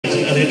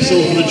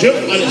whistle for the jump,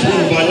 and it's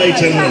won by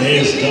Leighton, and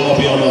here's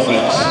Derby on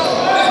offence.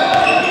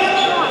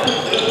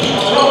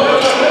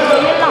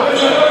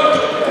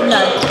 No.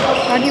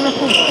 How do you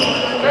record?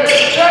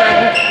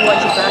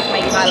 Watch it first,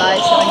 make it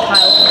highlights, and then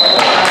Kyle can do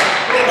it.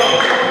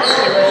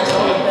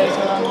 All goes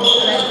along,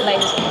 and then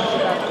latest can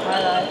do the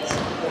highlights.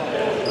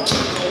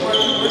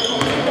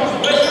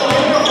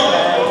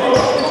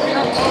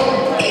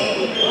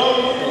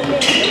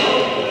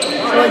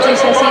 So what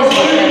GCSEs are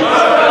you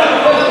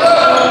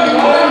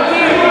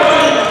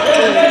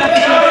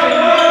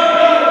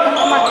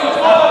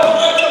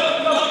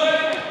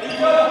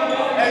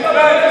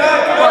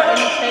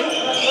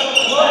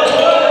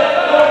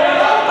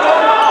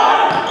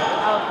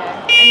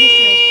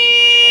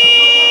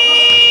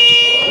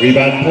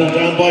Rebound pulled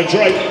down by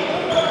Drake.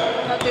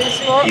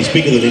 He's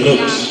bigger than he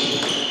looks.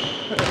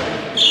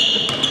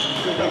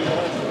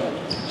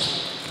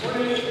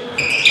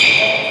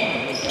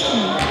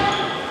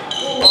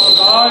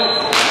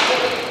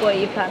 What are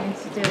you planning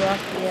to do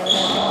after your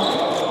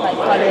like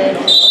college?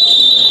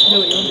 Do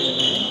what you're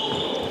doing.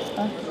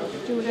 Huh?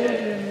 Do what you're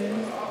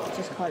doing.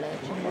 Just college.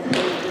 And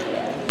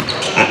then,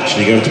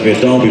 Actually going to be a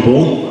derby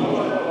ball.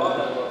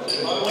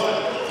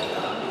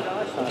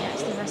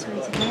 That's the best way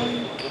to go.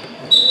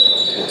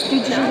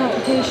 Digital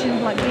application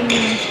like being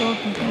in store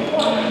computer.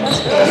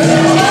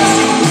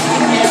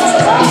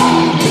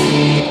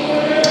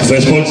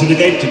 First points in the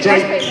game to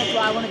Drake. That's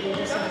what I want to do,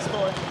 just in the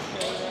sport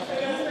industry.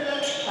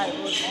 Like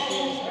what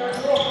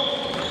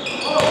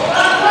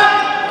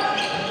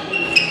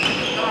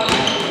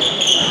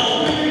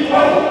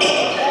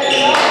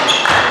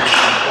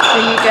so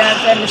you're going to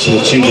finish So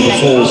the tune of the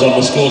falls on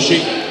the score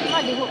sheet.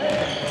 Might give up.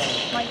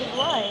 Might give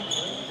away.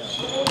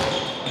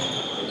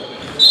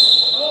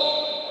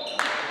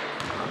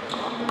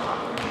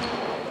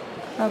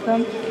 How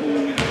come? Yeah.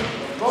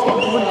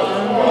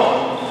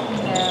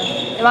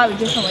 It might be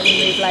different when you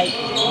move like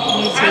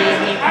new team,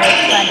 new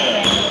coach kind of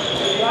thing.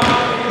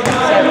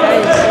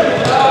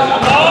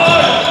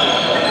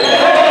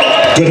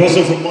 Good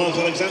hustle from Miles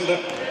Alexander.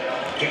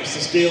 Gets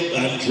the steal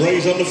and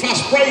Dre's on the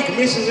fast break.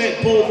 Misses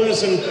it. Paul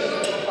Merson.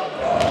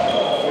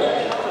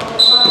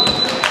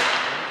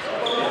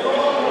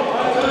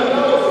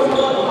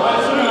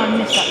 I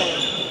missed that bit.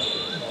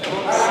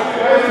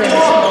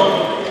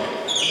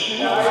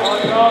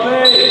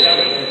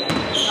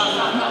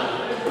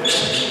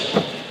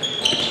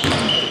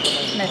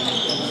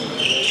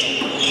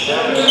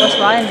 What's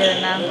Ryan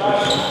doing now?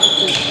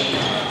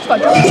 He's got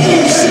a job.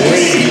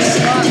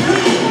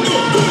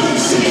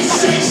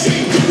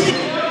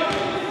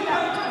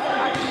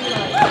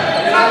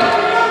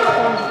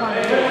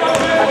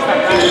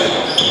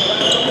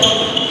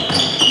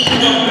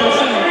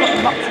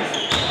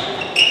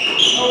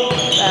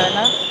 Fair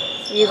enough.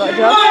 You got a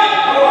job?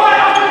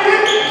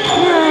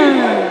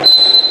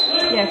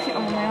 Yeah, sit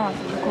on my arse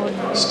and recording.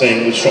 Staying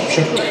with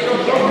Shropshire.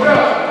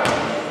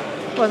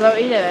 What's that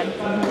what you're doing?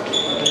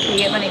 You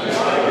get money for it?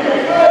 You're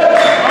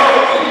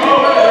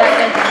that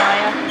good then, are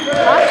you?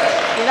 Huh?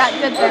 You're that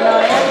good then,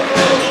 are you?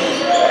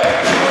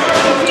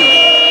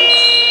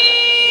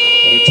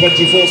 And a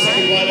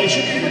 24-second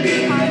violation.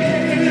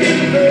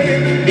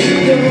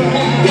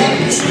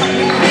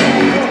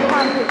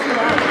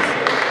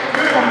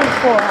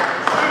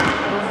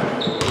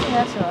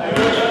 Yeah, that's alright.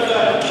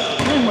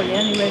 Normally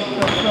anyway,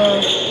 for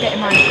getting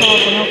my car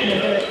and helping them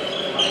do it.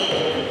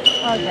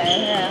 Okay,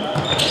 yeah.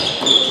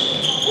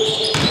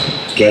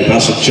 Great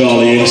pass from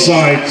Charlie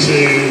inside to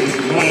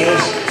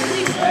Miles.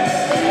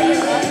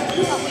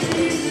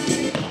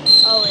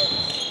 Oh, it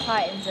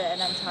tightens it and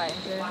then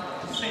tightens it.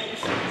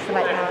 So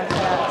like now,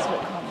 that's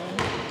what can't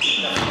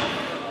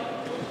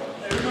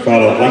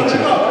Foul on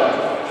Leighton.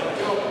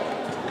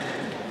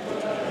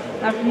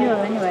 I'm new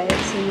anyway, I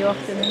see you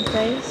often these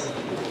days.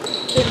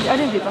 I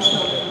don't do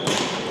basketball.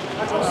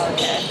 Oh,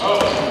 okay.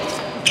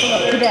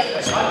 Well,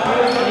 cadets.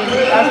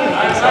 That's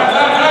pretty decent.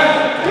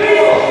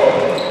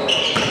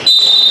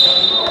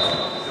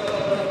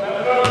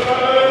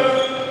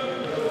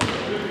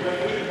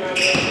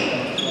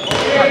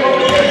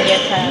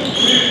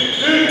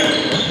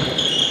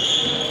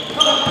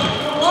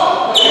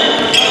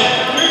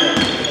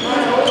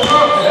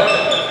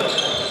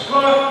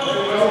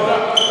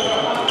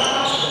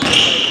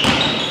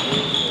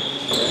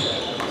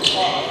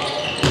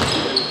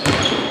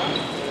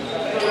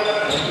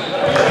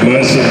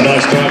 Merson,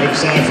 nice drive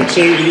inside for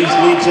two. He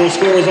leads all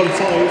scorers on 5.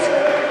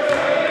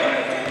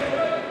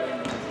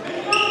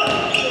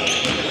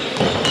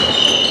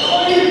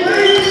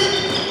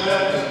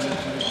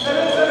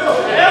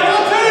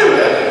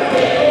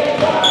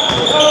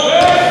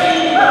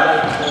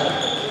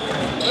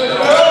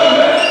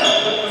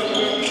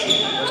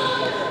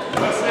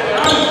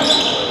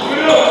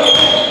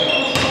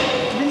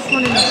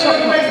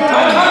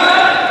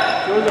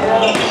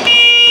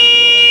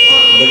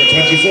 Number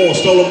 24,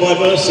 stolen by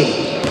Merson.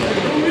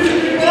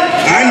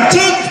 And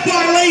dunked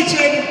by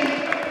Leighton.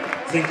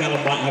 I think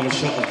Alan might have a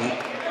shot at that.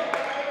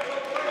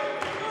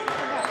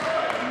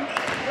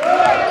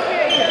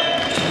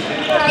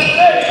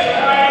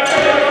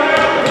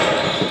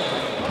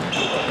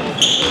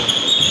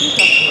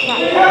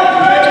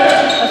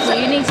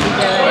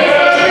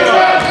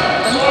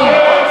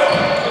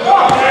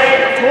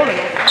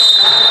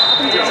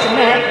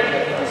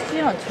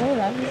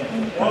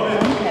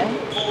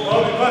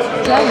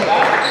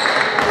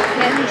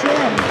 Yeah,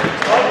 chilling.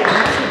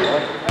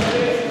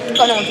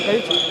 Got no one to go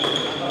to.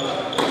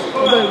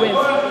 We'll go with.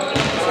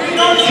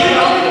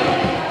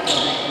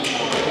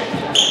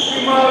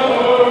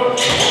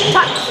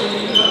 Taxi.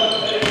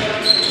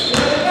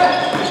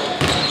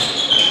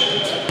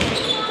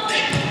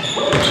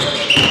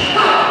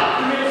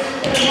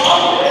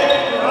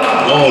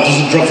 Oh, it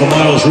doesn't drop for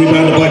Miles,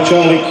 rebounded by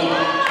Charlie.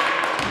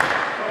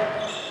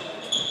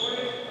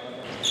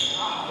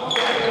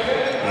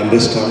 And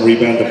this time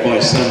rebounded by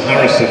Sam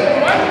Harrison.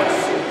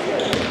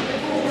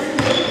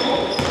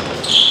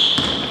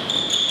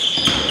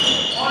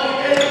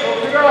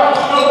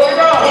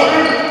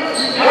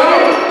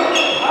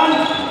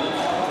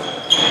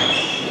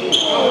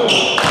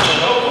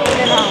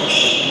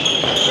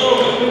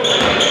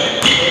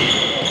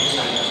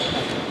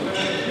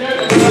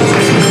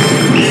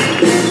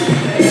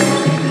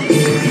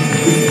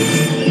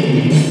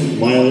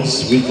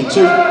 Miles with the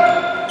 2.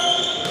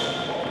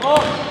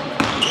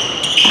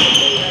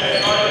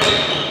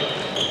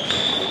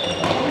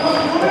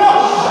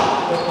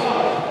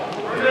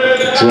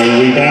 Dre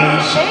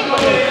rebounds.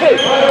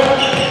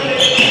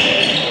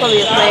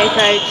 Probably a player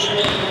coach.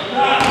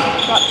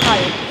 Got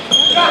tired.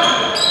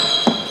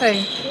 Who?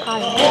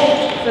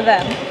 For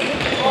them.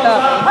 No,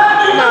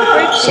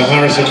 So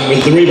Harrison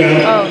with the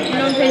rebound. oh,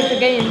 no one plays the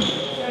game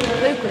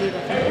locally.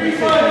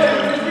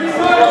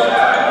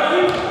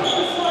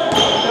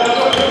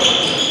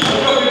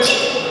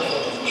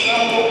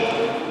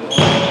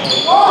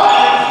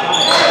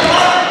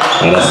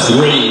 And a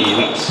 3,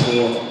 that's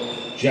for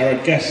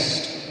Jared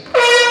Guest.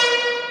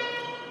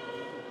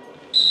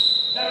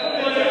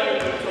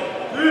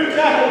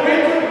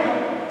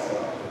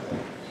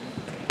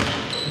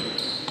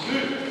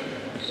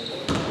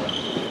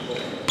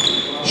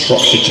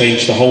 Shropshire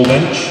changed the whole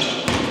bench.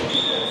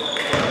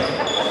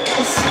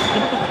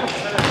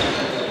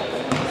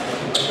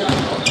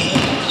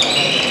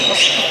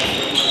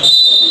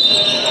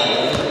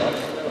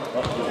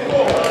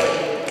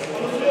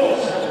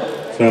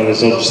 Foul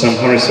is on Sam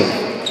Harrison.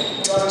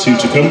 2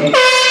 to come.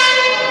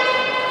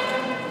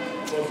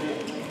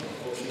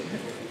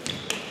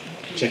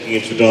 Checking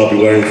in for Derby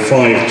wearing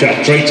 5,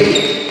 Jack Drayton,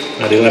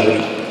 and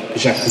 11,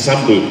 Jacques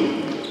Sambu.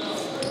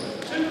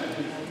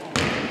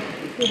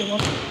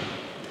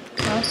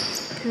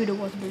 Who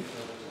was Booth?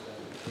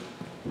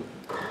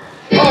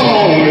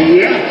 Oh,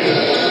 yeah!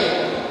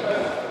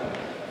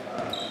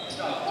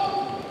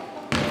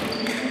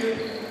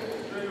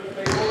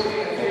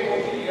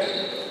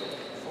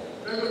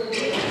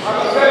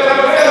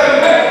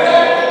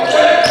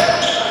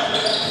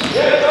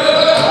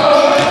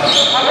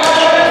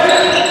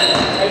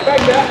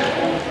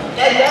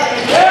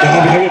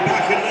 Derby have it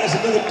back, and there's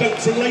another dunk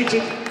from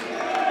Leighton.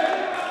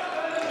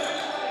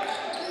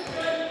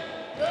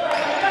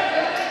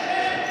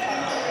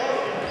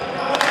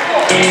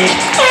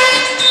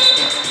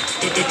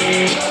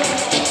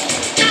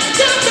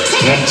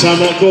 And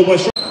timeout call by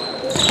Shropshire.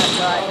 That's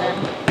right then.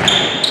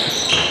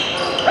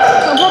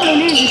 I'll probably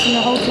lose this in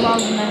the whole 2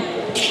 hours, isn't it?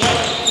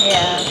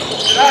 Yeah.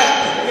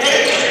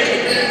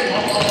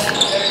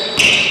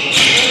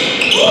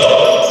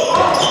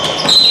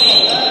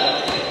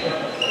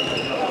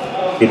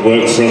 Good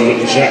work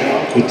from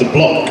Jack with the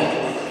block.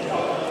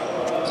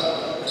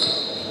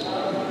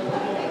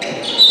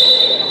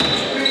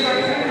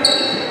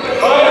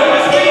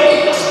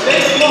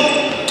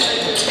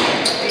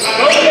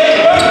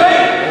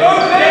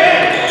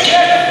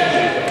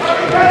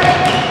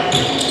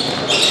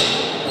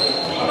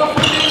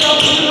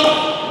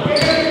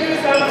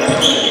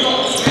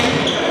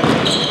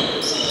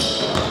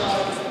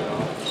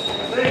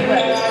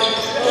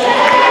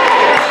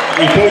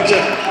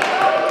 Three-pointer.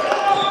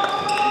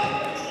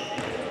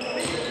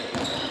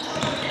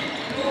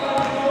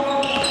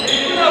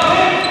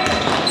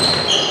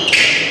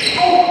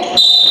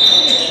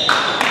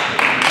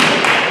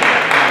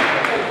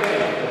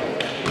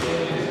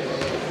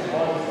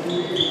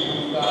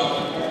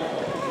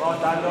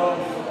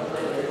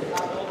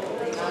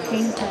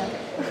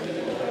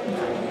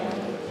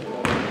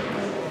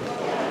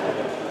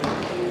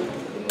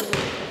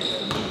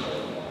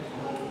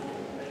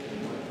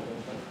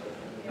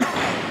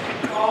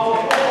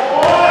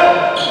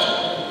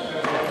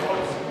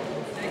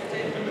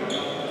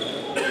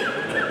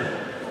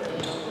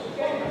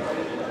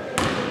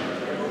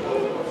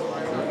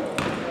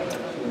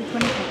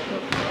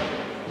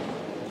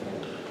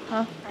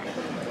 Huh?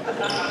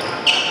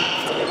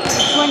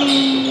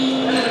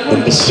 20.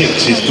 Number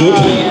 6 is good. Oh,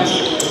 yeah.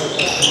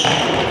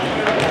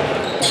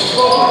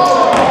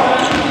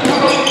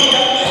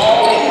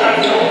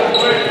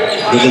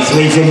 With a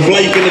 3 from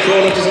Blake in the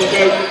corner, doesn't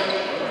go.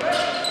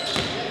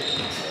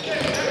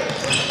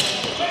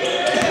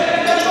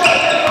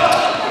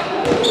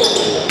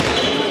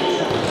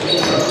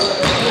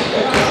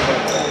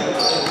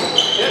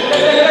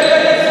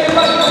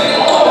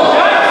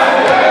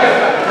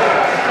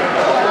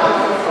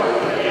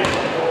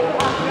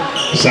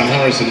 Sam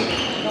Harrison.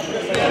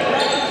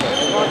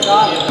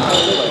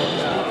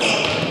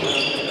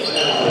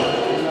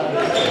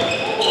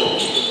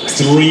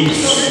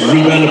 3,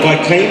 rebounded by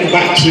Kane,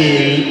 back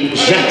to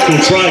Jacques,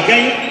 who'll try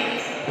again,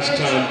 this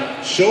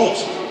time short.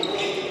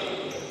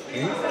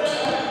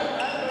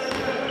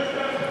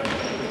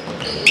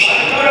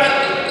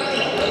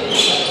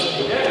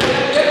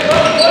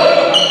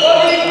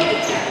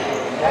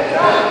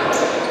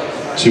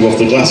 Two off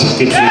the glass is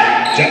good for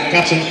Jack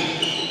Catton.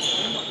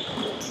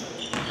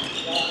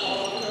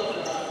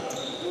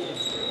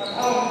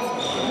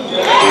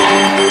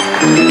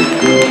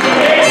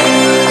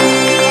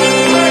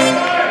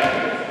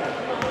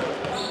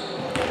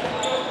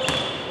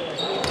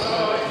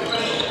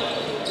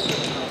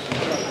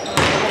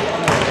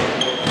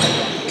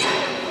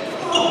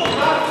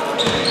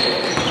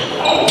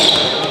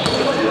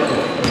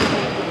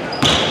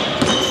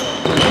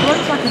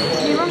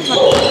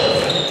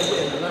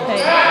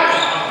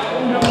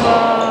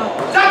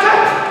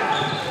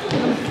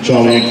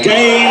 Charlie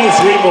again,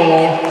 3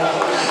 more.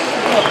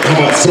 How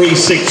about 3,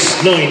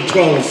 6, 9,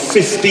 12,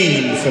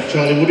 15 for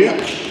Charlie Woodier?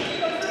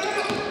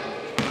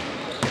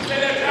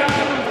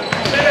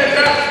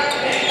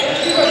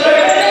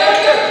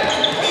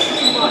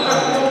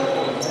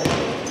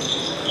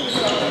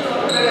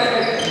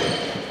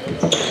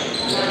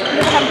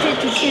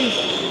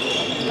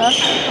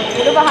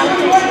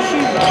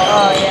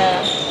 Oh yeah.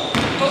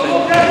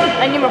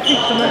 I need more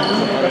people.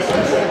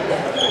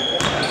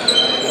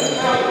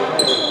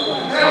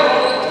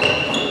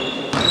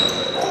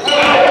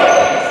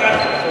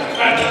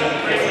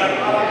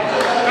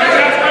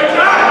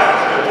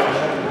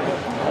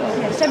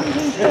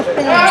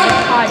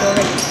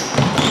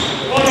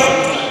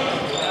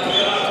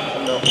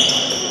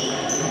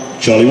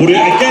 Charlie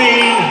Woodier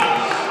again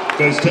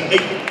goes to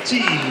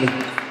 18.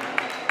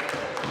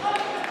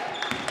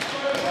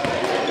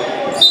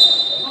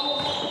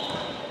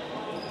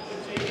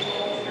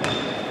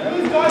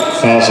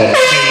 Fouls on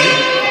Kane.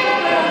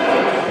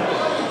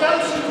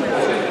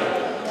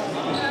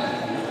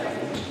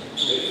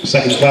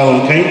 Second foul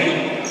on Kane.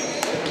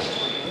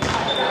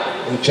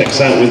 He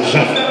checks out with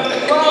Jacques.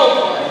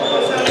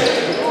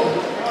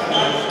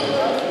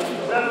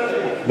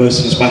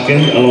 Merson's back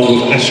in, along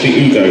with Ashley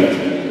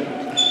Ugo.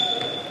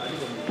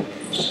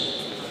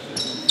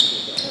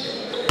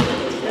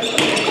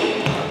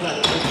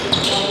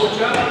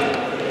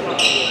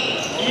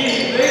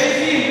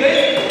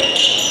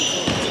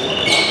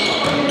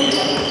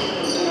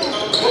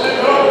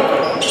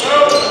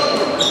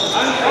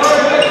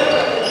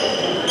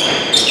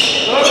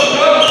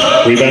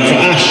 Rebound for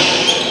Ash.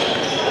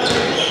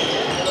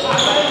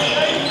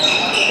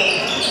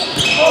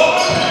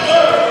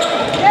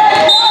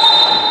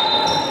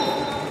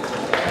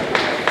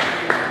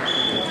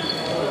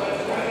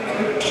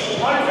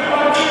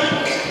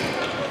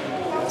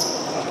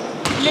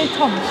 No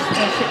Thomas.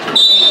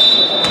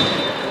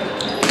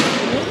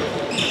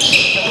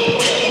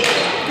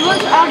 He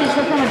wants Audi,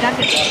 so come and dad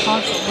gets the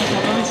card from him.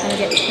 I'm going to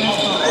get the first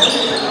card.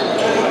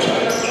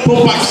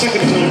 Pull back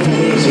second time for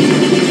Merson.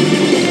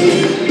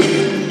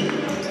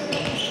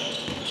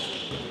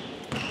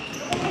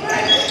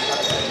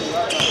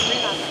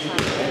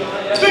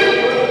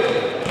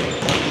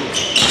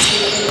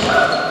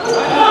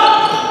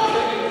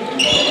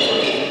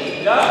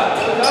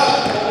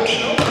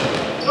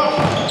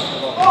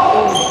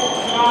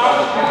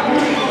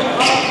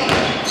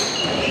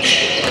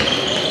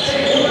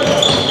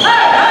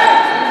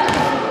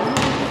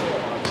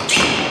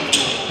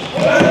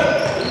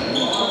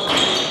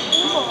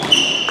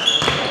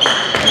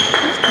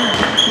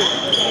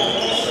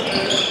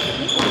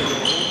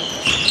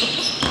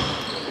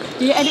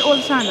 Do you edit all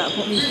the sound out?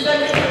 What music?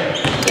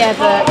 Yeah,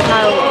 but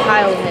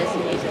Kyle has the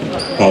music.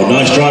 Oh,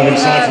 nice drive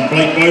inside from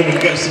Blake Bowman,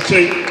 gets the 2.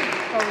 Oh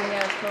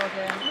yeah, it's called,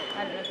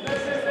 I don't know if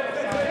this is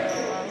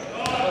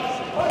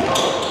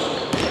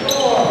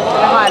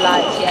the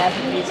highlights, yeah,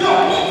 for the music.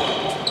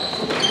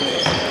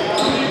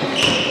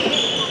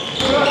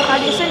 How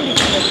do you send it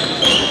to them?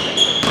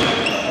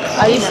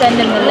 Oh, you send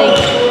them the link.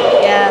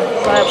 Yeah,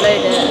 so I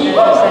upload it and then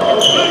I send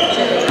it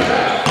to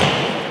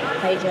the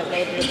page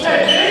uploaded it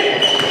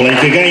to.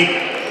 Blake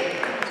again.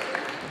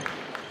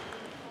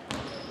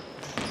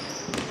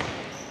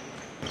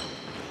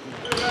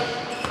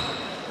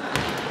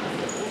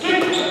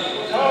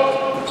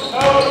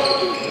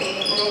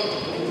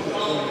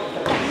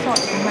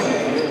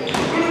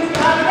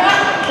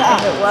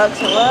 If it works,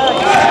 it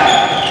works.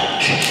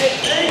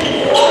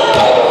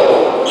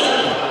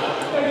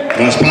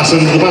 Nice pass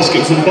under the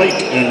basket from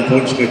Blake, and the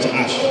points go to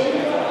Ash.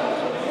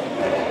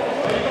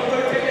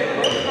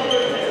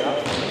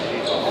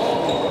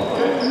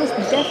 It must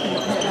be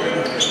definite.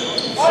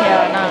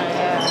 Yeah, I know,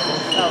 yeah.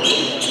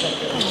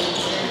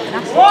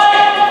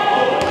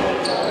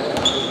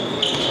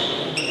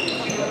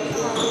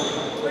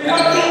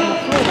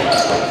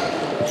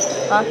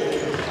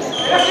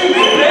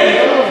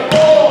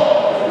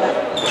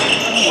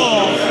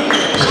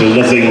 Still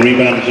nothing,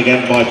 rebounded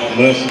again by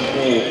Merson.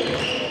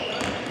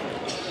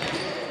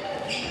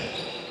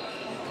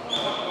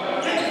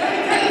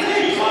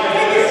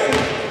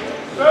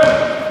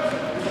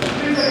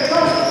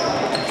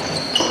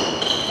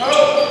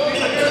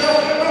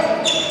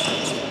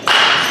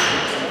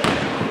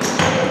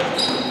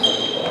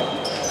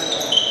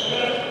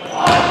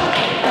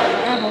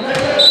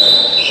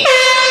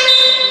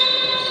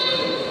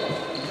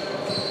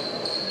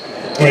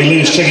 Ray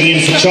Lewis checking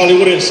in for Charlie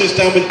Woodard, sits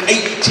down with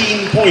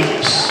 18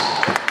 points.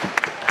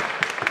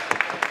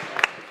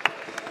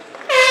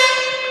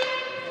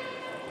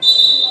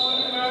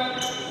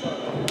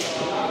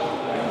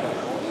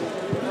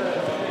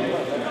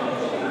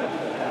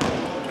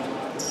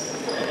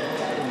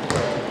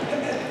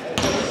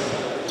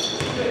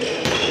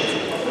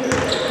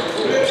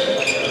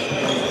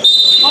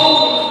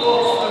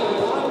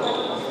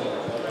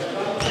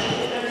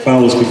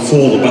 Fouls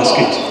before the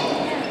basket.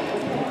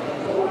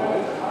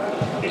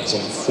 It's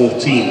on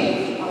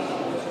 14.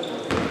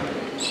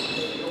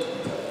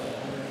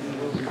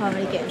 Can't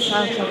really get in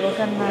foul trouble,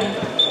 can they?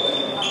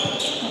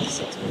 Not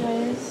 6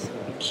 players.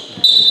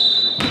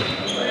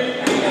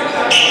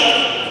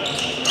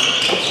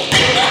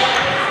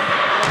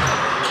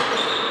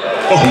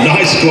 Oh,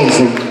 nice goal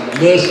from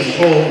Merson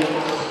Hall.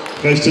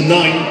 Goes to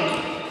 9.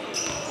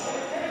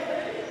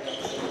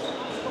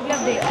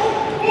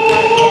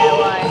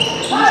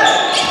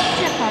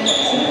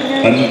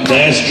 And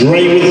there's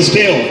Dre with the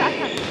steal.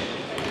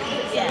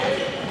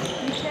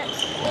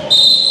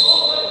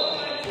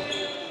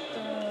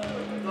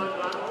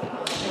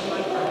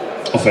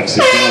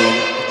 Offensive foul on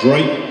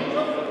Dre.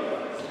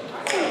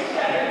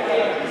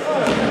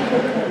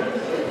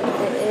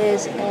 It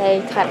is a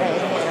cannon,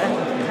 isn't it?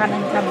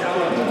 Cannon.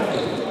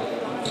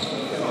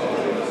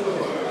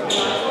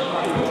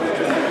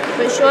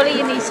 But surely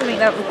you need something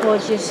that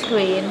records your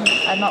screen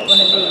and not one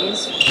of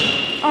these.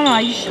 Oh no,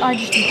 I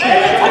just do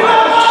touch.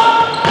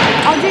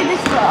 I'll do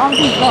this, I'll do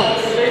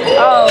both.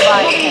 Oh,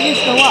 right. Okay.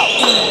 Just go up.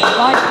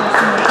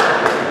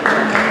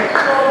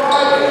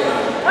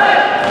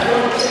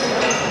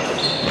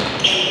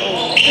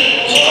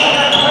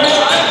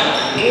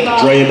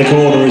 Dre in the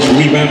corner is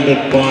rebounded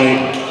by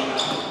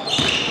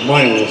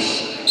Miles.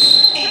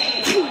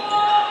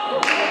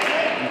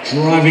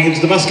 Driving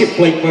into the basket,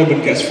 Blake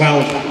Bowman gets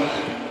fouled.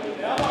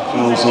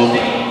 Fouls on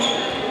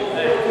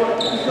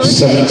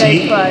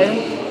 17.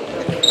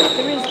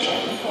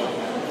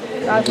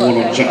 One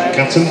on Jack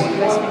Catton.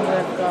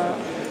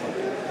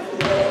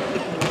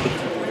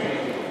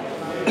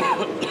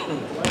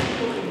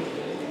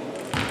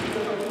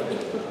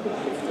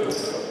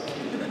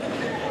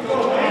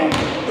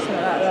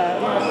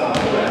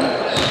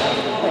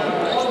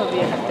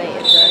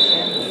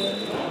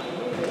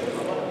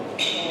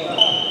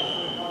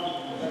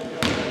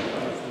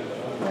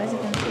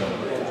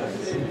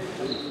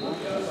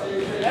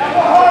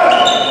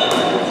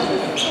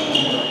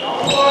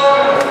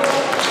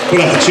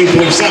 We'll have the 2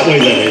 points that way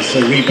then. It's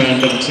a rebound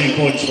and 2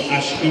 points for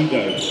Ash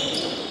Udo.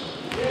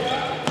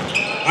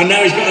 And now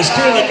he's got a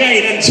steal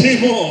again and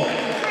 2 more.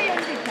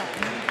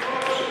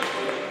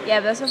 Yeah,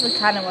 but that's what the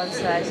cannon one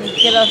says. You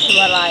get off to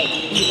like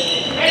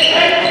Udo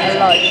and a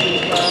lot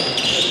cheaper.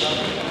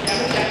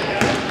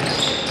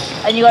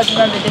 And you got to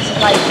remember this is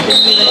like the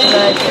newest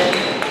version.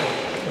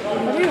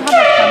 I do have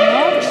a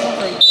camera, it's not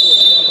very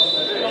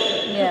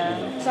good.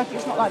 Yeah. It's like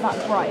it's not like that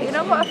bright. You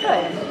know what I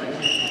phone?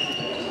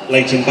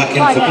 Leighton back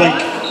in for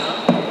Blake.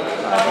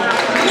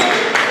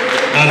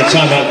 And a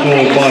timeout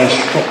call by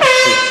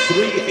Shropshire.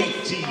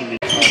 3:18.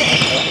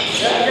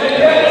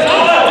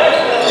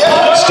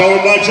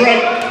 Stolen by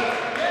Drake.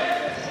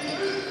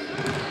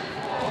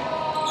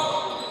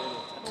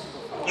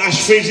 Ash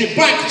feeds it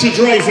back to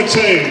Dre for 2. So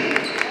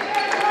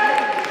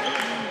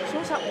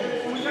what's happening?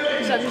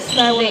 Is that just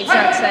The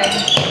exact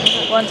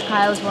same. One's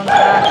Kyle's, one's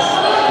Ash.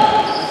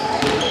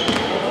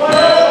 What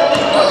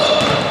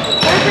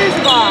is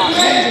that?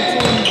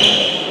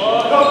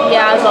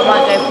 Yeah, I got my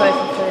GoPro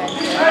for free.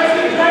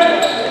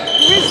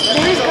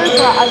 There is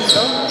GoPro as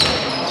well.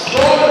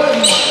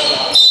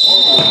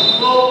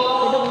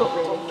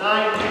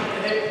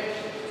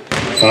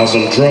 Fouls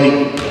on Dre.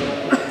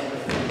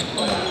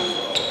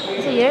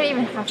 So you don't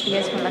even have to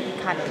use one like a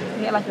cannon. You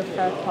can get like a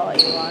third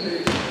party one.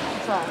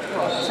 So,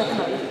 what? Second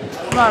one.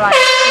 No, like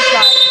it's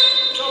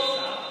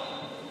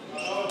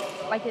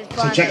like it's So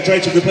brand. Jack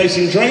Drayton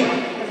replacing Dre.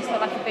 But it's not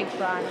like a big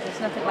brand. It's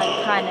nothing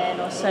like Canon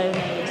or Sony.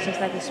 It's just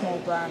like a small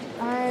brand.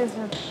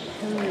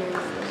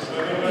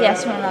 Yeah,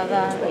 something like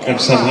that. And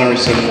Sam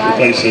Harrison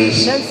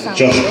replaces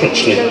Josh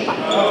Crutchley.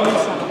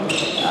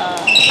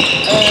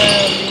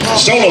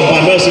 Stolen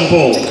by Merson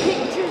Paul.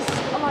 Pictures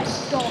are like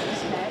dark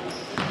as heck.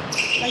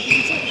 Like if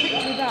you take a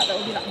picture of that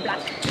would be like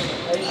black.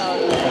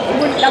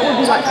 That would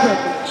be like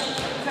purple.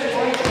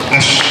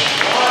 Ash.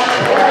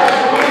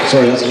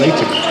 Sorry, that's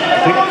Leighton. I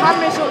The think.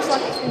 camera looks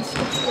like it's been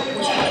switched up with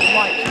like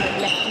right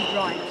and left and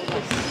right.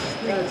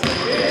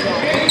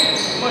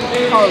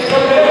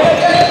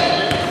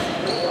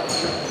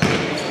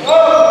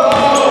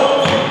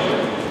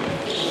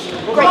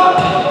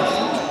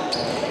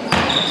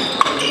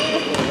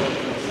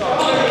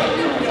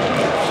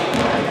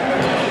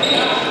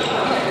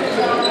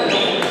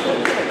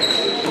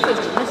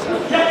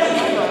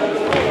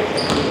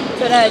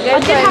 But I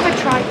did have a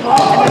tripod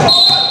and then I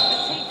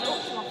taped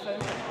off my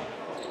phone.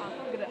 I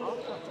can't get it off,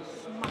 like to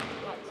smack,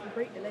 like to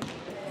break the leg. I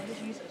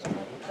just use it as a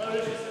tripod.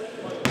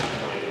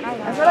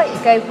 I feel like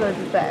your GoPro would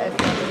be better if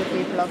you could do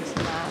vlogs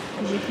and that.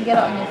 Because you can get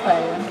it on your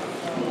phone,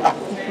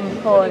 you can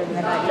record and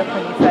then like look on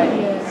your phone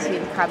and see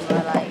the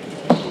camera like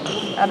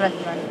I'd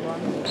recommend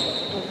one.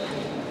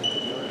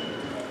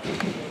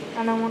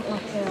 And I want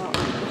like a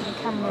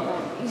camera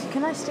that.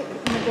 Can I stick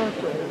my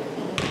GoPro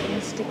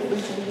and stick it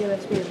into the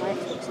USB of my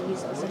Xbox and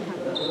use it as a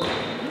camera? Don't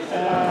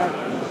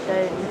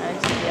know,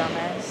 to be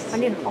honest. I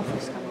need an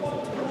office camera. I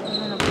don't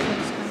have an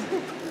office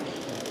camera.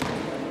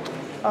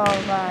 Oh,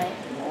 right.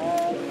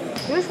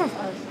 Which one's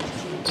us?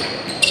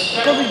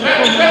 Probably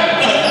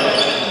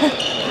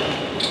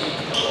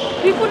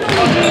people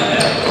normally do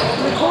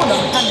record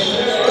on camera.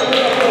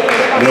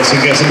 Nelson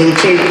gets another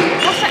 2.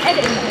 What's that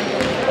editing thing?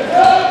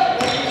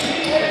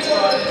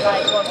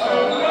 Like, what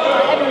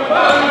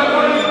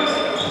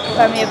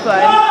Premiere Pro,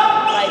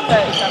 like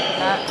Photoshop and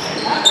that.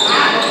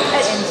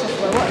 Editing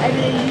software. What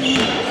editing do you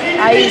use?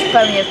 I use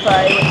Premiere Pro,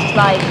 which is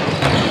like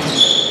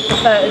the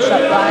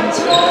Photoshop brand.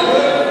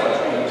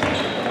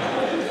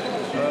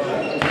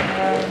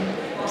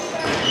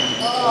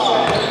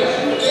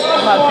 I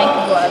can't think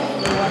of what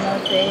every one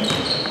would be.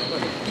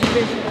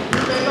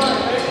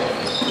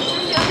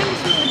 I think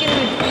it's from the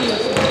beginning of the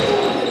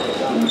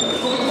video.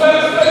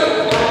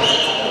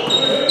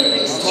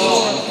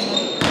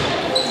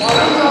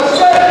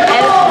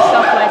 Editing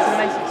software is the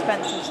most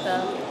expensive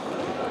stuff.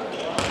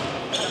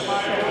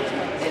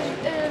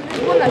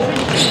 There's one that's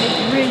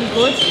really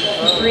good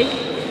for free.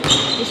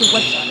 It's a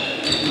website.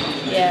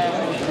 Yeah.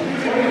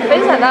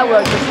 Things like that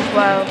work just as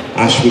well.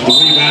 Ash with the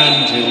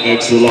rebound, he'll go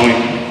to the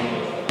line.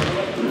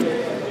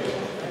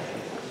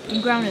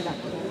 I'm grounded at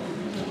the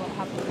moment. This is what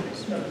happened when it's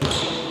smooth.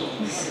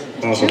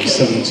 That was on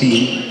 17.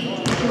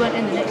 She went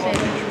in the next day and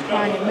she was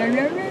crying.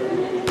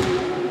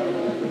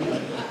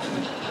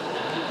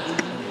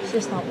 It's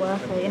just not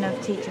worth it, you know, if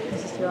a teacher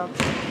pisses you off.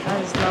 I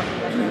just laugh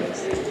in their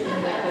face and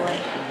then walk away.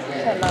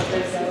 Don't love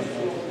yourself.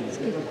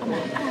 I'm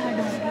like, I don't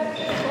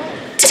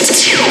know.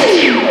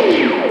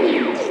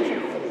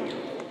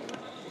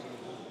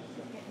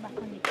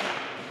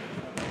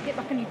 Get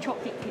back on your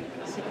chocolate cake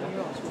and sit on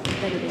your ass with the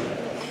baby.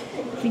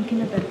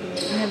 Thinking about it,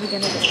 you're never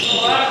going to get it.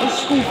 You're in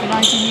school for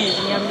 19 years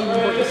and you haven't even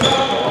bought your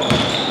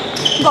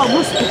sister. You got a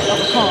rust pick on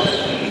the car.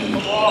 You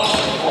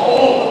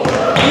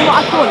know what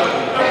I call it?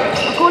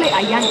 I call it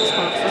a Yanks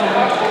box.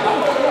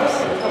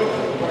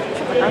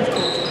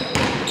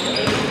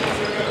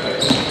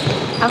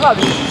 I thought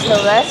these were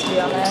still there, to be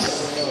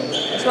honest.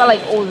 It's where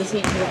like all the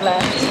teachers have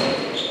left.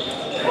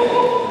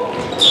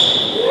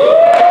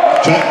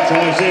 Jack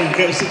drives in,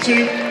 gets the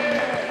 2.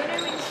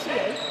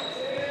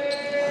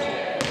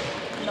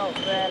 Not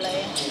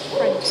really.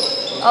 Friends.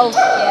 Oh,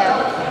 yeah.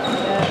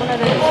 One of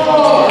those.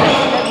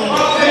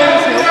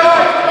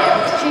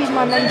 She's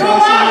my mentor.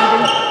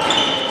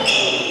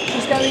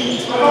 She's going into.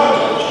 It's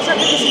not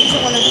because she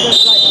doesn't want to do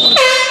it like.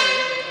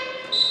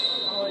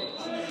 Or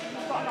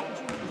she's got an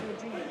opportunity to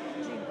do a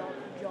dream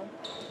job.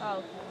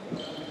 Oh,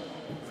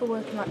 For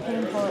working like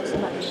pain parts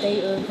and like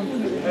data and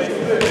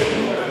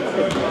computers.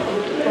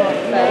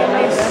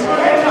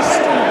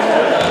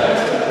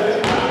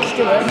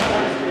 Stuart.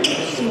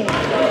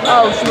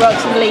 oh, she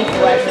works in Leaf or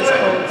whatever it's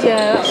called.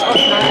 Yeah, that's off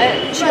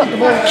now. She got the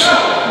ball.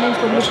 Her name's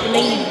called Miss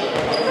Delaney.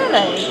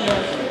 Really?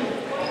 Yeah.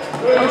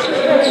 Oh, she's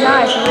really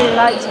nice. I really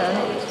liked her.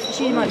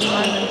 She might be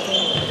my mentor.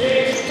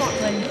 Not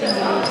when things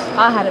are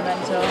I had a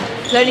mentor.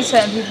 There's only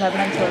certain people have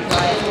mentors,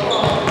 right?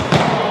 Or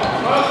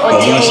Oh,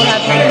 do you nice all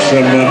have hands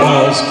from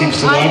Miles,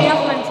 keeps the I only line. have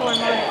a mentor in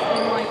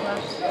my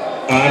class.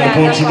 And a Yeah,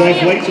 point that's to right.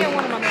 Dave Yeah, later.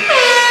 one of my mentors.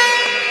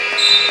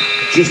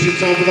 Just in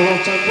time for the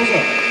half-time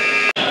buzzer.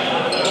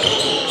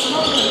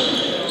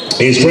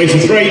 Here's 3 for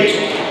 3.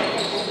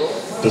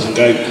 Doesn't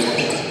go.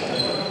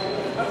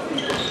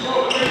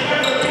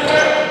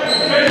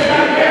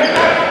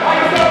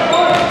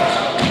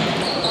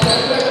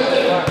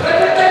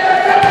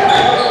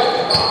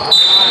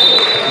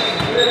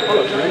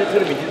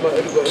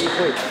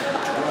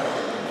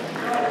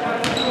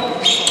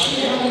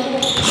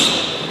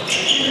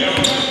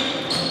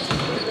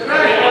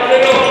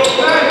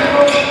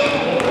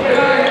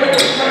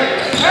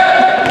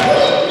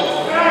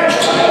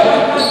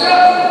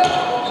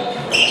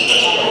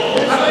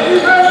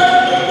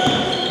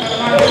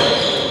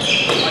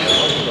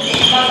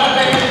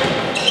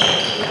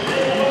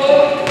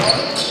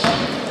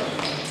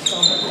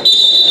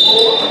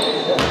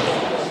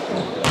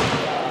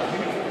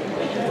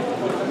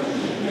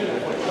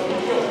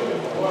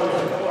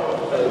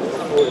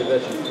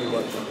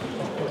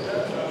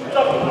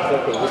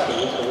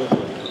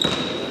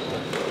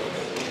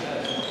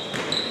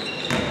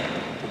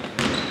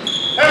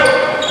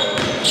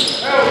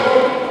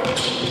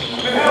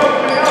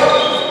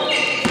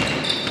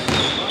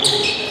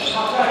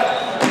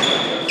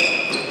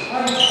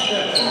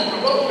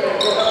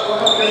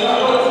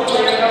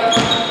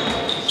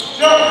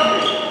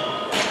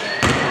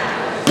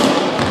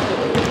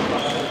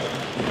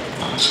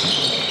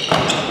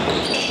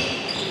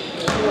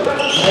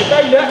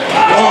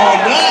 Oh,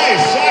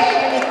 nice!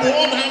 Actually with the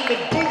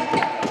one-handed boot.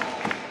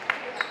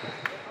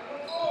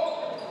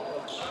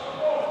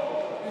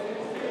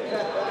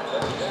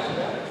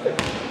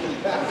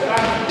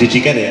 Did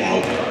you get it,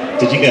 Al?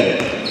 Did you get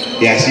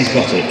it? Yes, he's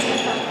got it.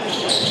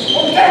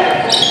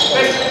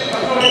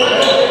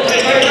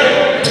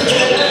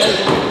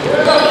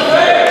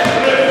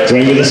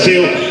 Dre with a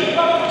steal.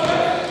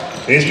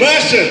 Here's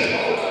Merson.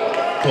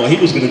 Thought he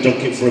was going to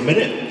dunk it for a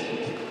minute.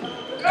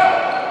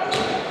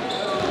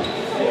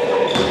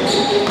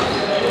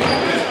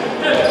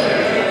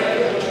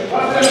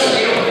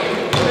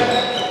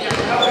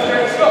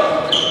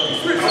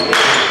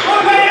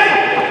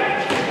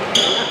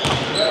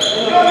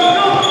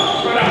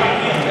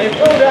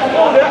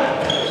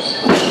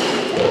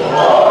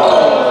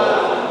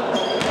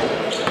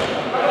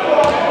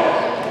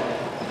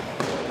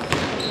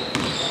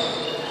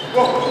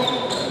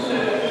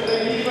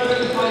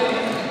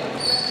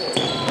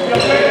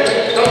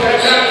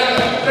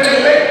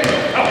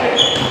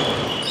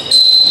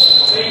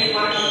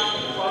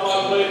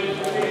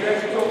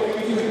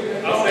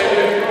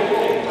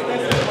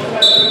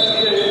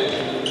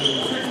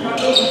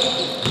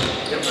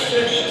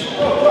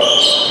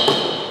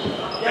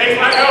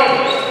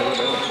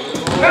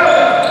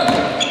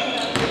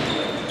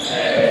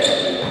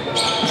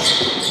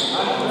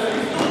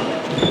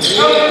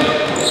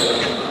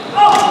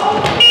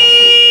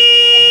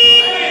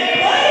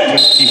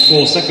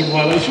 Second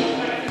violation.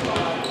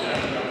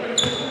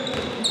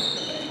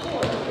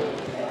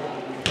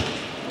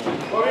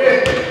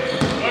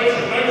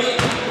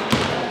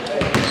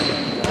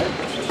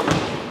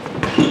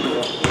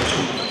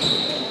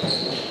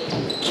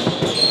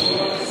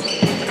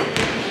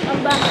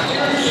 I'm back.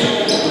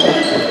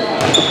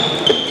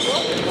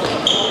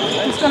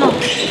 What's going on?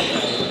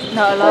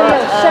 Not a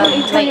lot.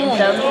 70, 21.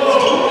 Yeah.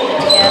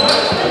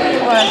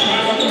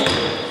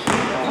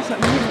 That's not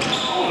music.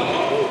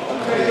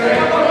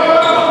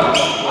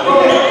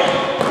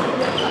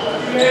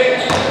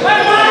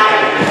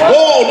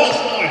 Oh, that's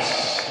nice.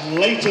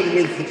 Leighton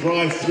with the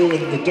drive through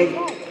and the dunk.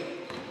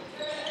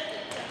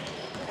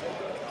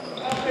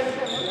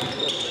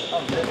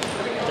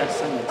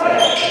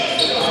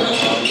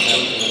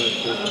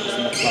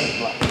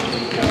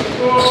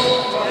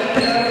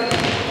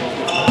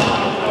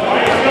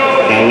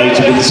 Now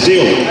Leighton with the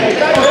steal.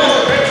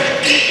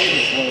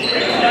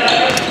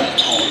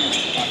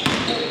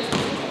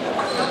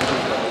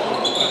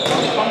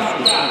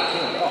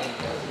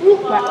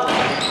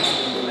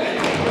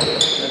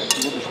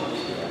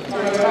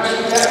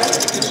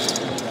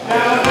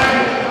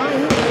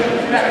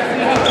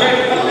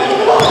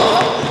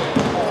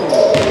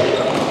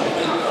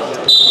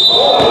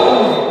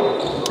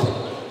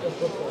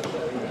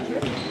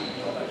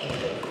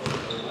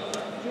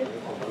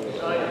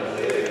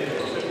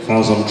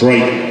 Fouls on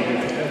Drake.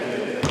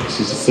 This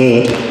is the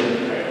third.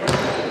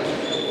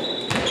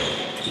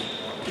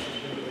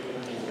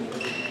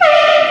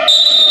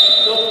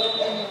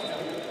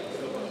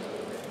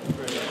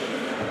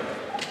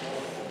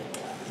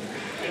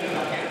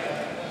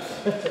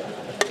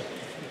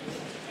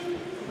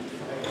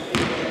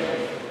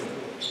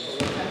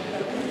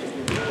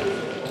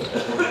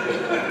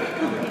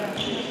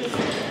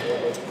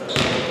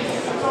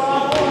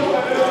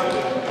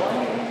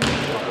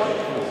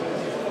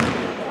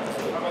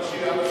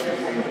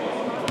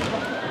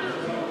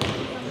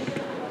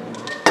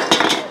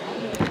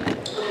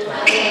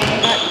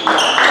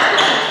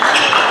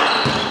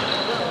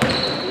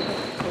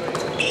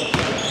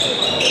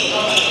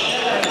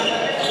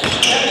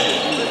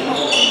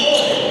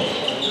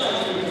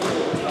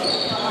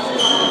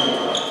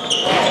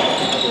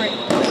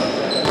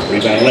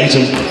 Rebound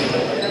Leighton.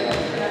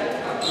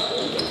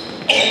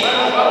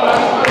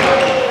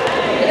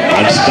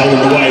 And stolen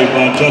away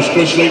by Josh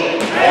Critchley.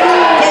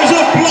 Goes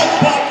up, blocked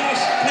by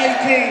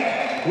KK.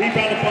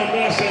 Rebounded by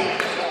Merson.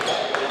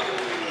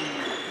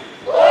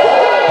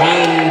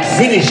 And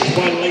finished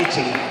by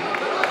Leighton.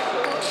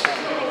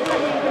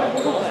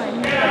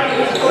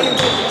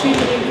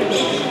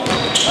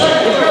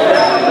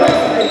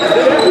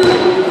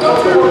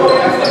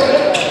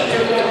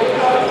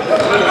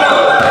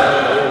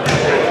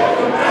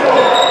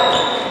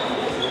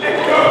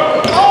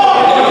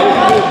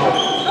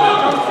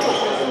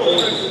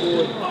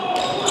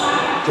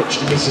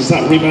 Misses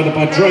that, rebounded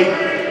by Drake.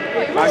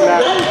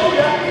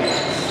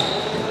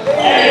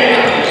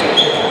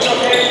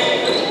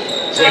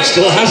 Drake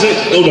still has it.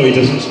 Oh no, he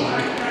doesn't.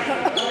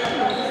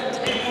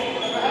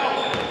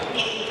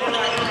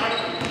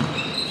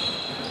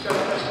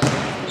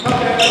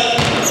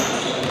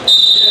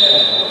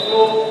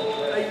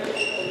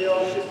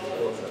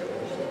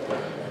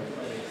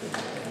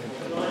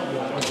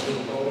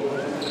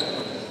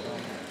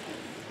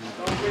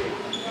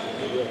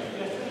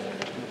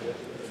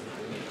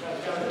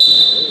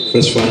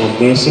 First foul on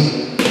Merson.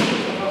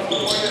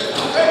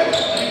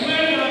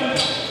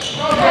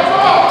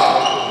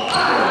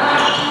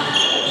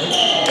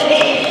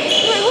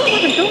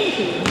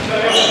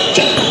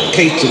 Jack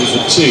Caton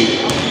for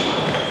 2.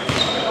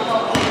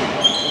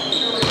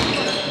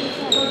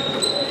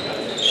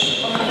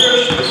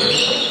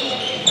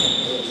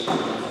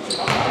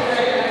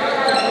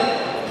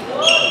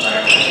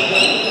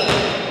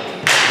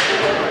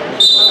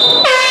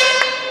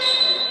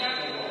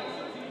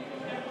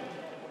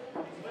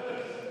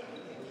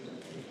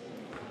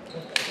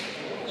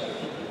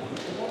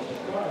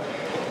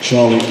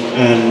 Charlie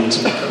and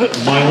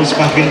Miles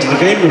back into the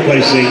game,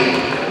 replacing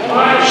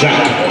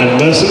Jacques and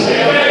Merson.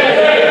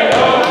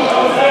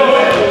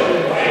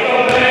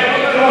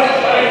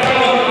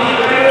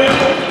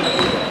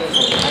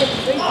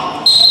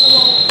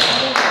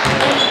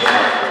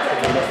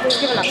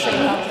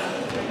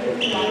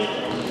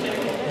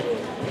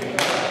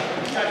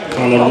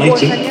 Alan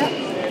Leighton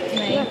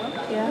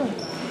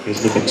is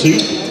number 2.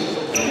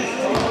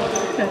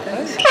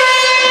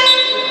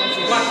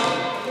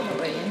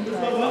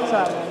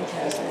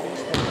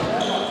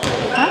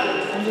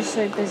 I'm just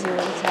so busy all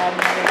the time.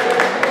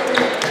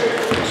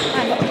 I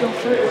got to go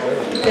through it.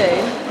 You do?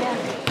 Yeah.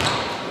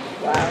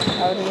 Wow,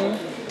 how old are you?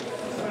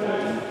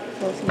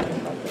 14.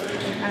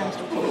 I'm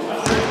still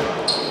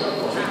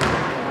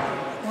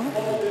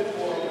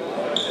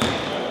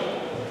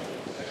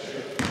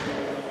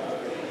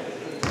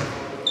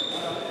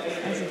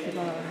As if you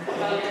are.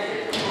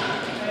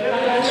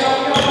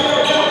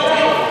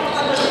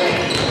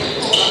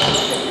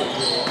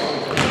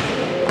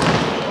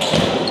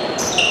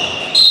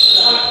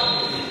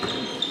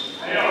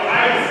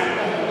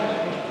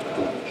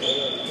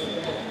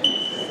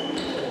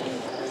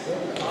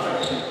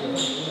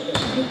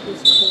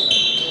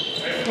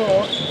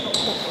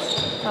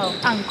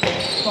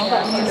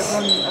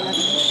 7.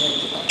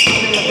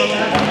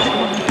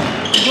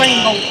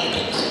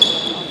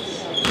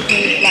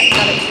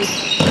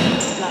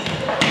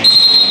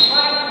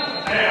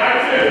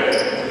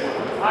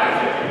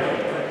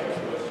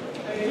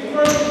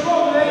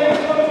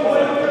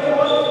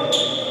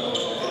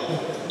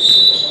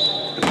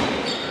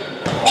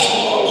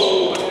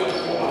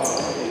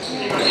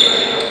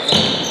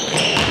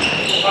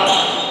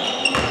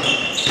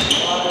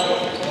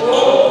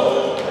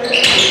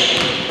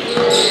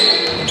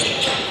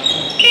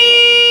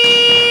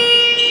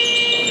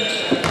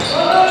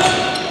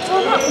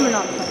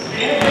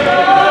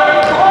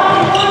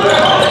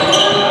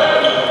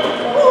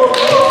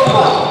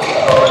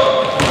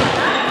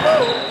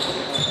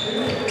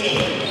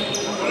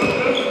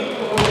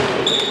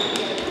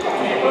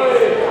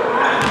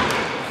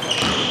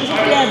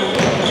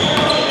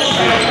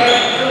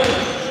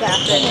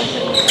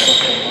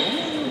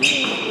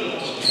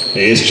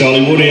 Here's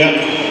Charlie Wood here.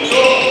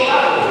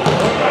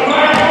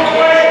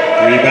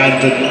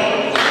 Rebounded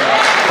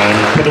and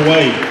put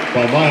away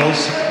by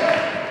Miles.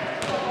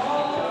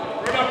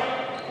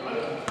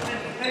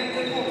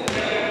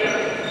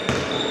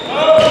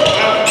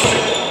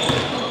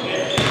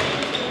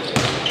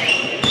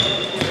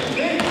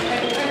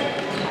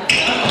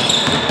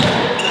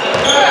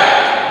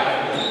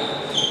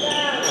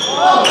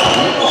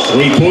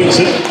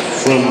 Three-pointer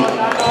from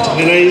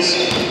Jimenez.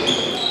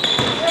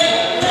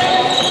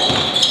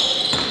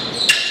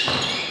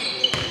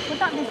 Would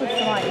that be good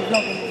for like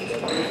vlogging?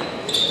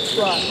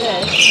 What,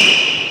 this?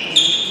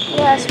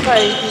 Yeah, I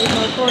suppose you can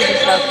record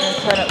yourself and then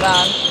turn it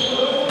round.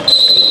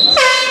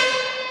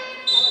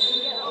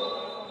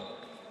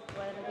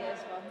 Where did I get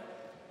this one?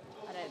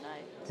 I don't know.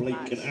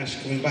 Blake and Ash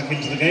coming back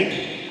into the game.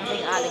 I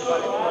think Ali got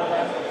it for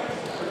them.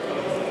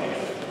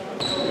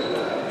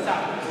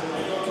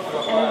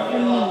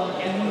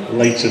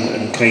 Leighton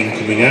and Kane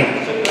coming out.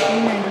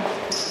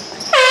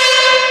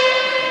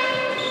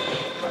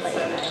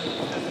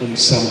 And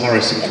Sam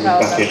Harrison coming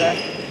back in.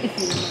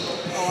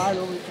 Oh, I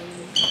always do.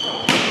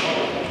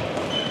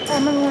 I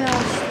remember when I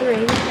was 3,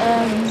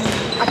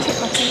 I took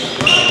my teeth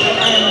and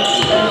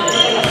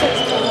I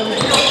fixed it on the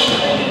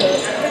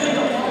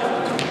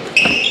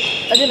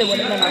I didn't know what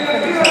it meant, I thought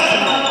it was like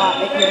something like that,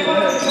 it really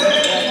hurts.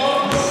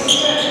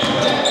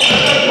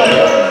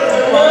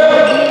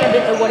 I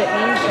didn't know what it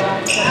means, so I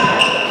was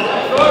like,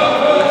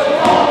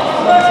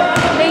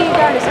 there you go,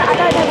 I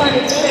don't know what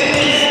it means.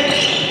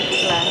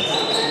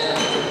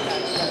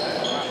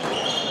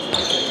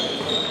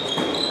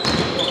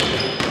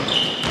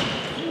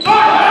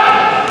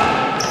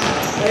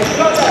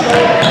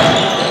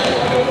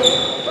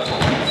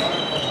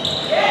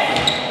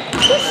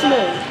 Too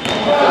small.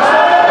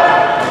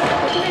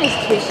 What do you mean it's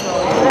too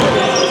small?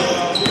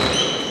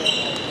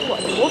 What,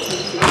 the water is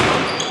too small?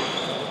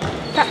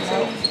 That's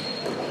it.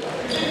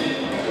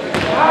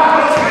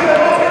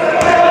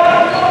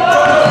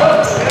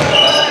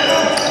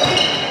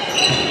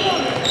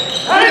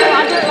 I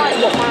don't like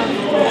what mine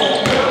is.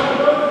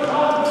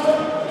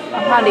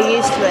 I'm kind of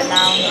used to it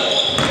now.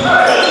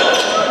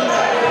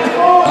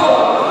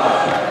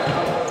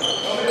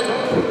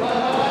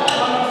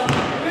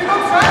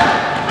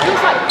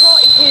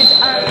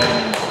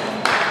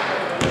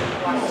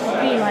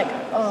 Being like,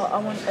 oh, I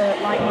want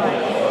like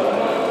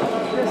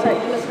looks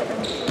like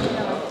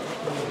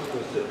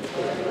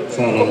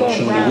Foul on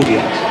Charlie Wood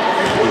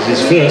is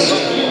his first.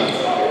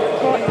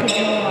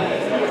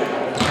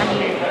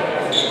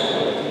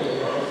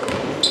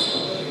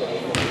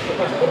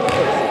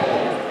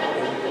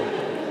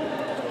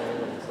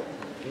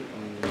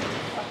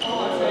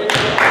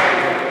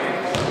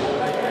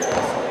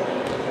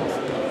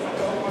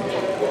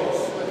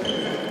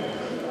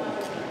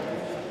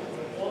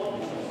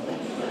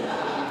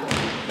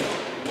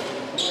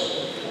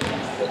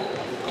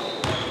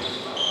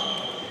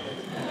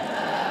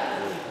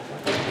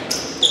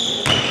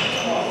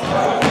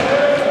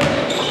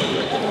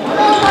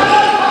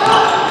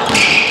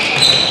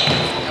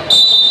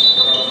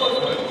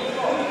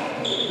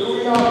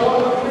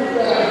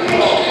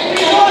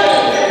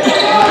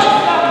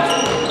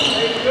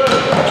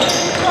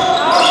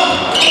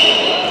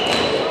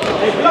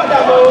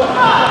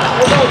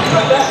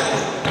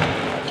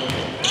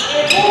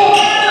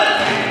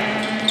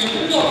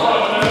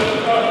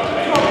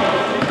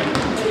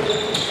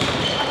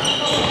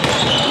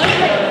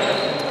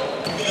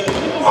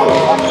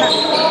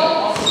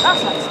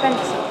 like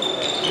Spencer.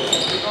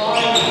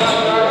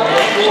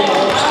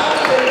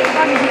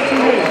 Why is it too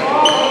late?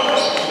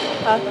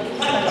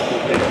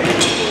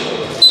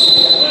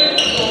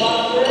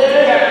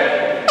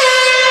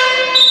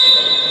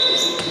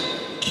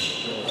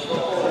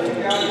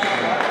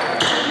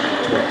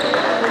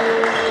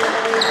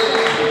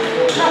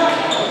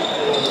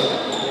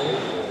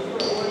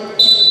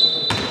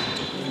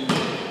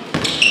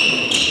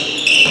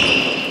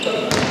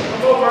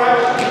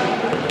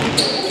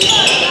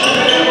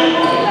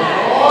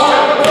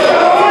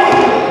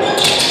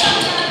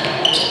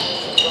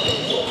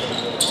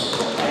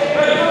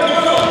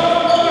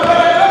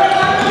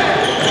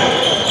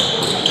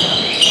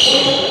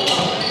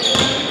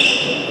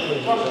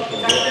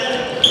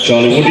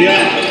 Charlie Woodyer.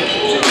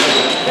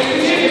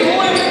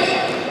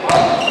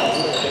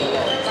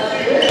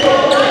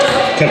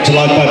 Kept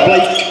alive by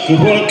Blake, good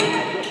work.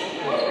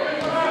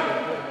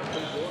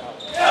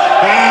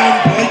 And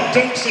Blake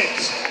dunks it.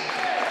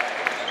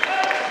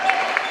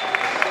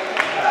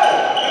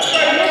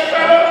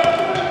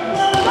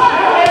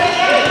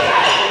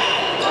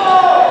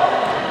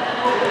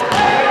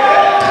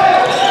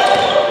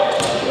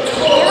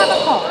 Do you have a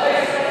car?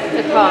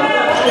 The car.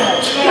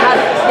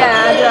 Yeah,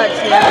 I do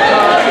actually have a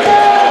car.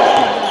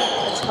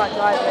 I just can't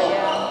drive it,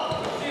 yeah.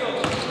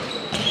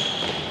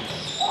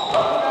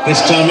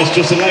 This time it's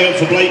just a layup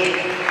for Blake.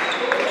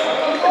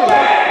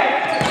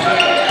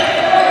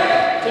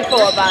 He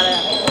thought about it.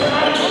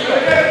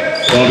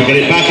 Well, we get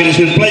it back and it's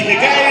with Blake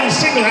again.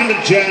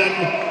 Single-handed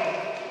jam.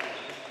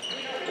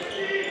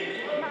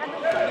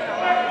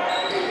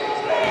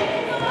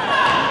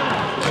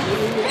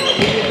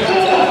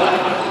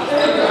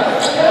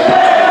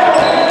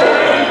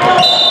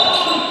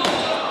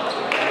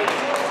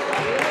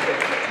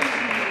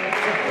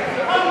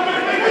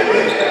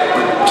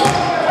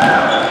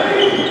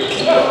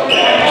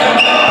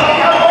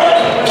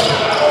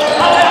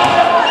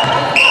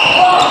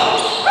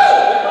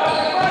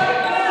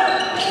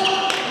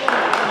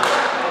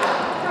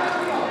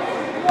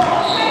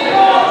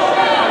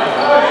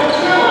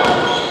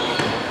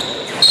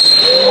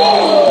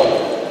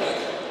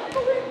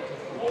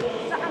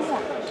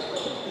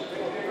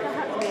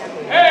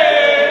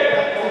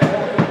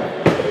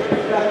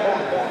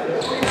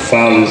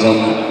 Foul is on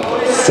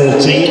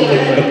 14,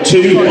 number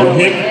 2 on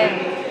him.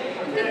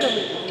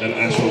 And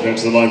Ash will go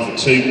to the line for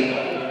 2.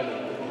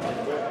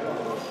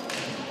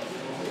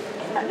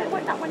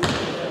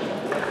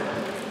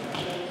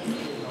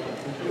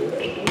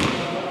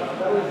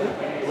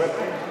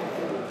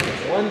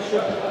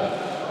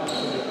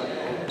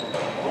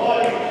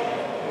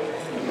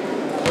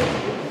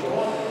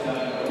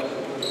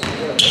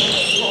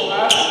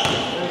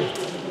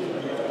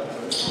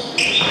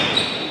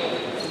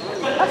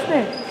 That's me.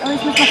 Oh,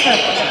 it's my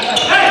first.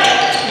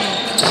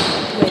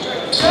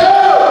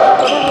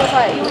 was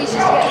like, he wishes to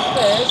get it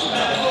first.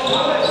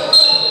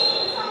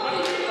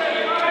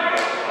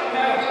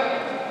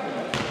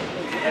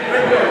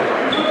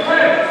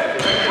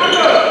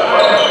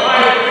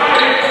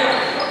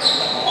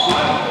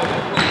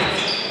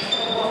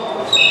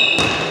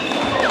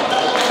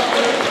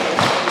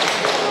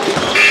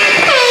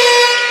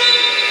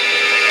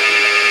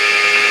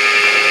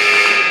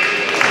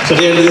 To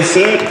the end of the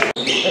third.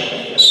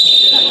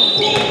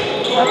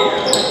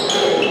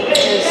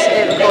 Is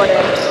it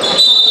recording?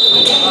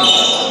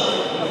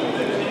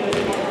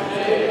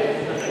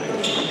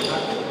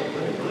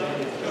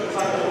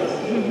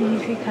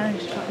 If you can,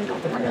 just try to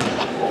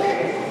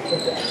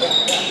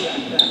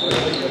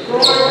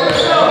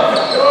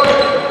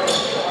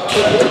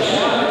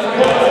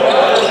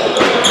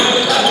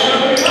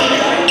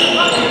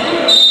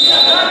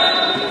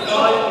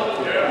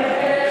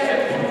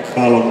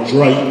Foul on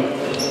Drake.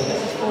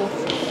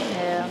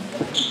 Yeah.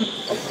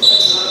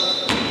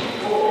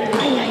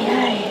 Ay, ay,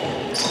 ay.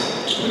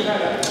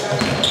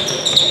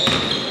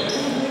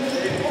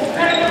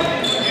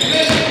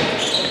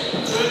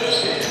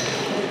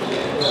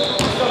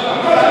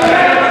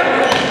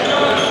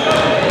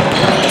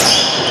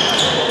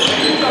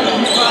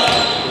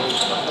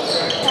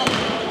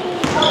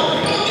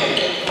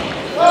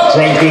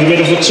 Drake through the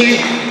middle for 2.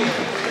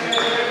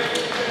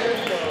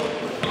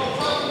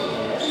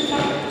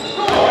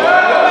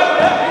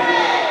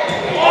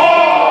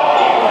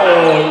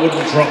 Oh, it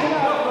wouldn't drop.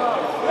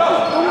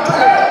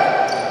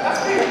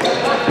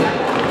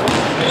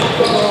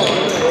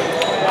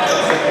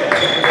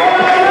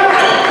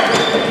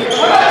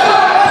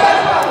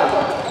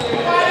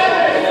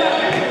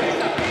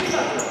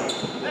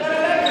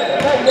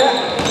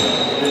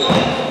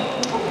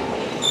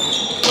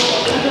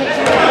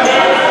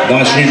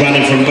 Nice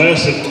rebounding from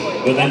Mercer,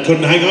 but then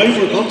couldn't hang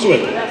over it onto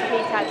it. That's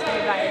P-Tag's new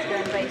back, it's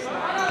going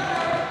baseline.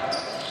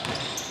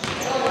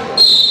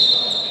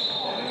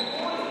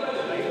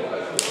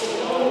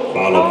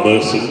 Foul on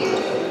Mercer.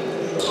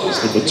 That's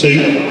number 2.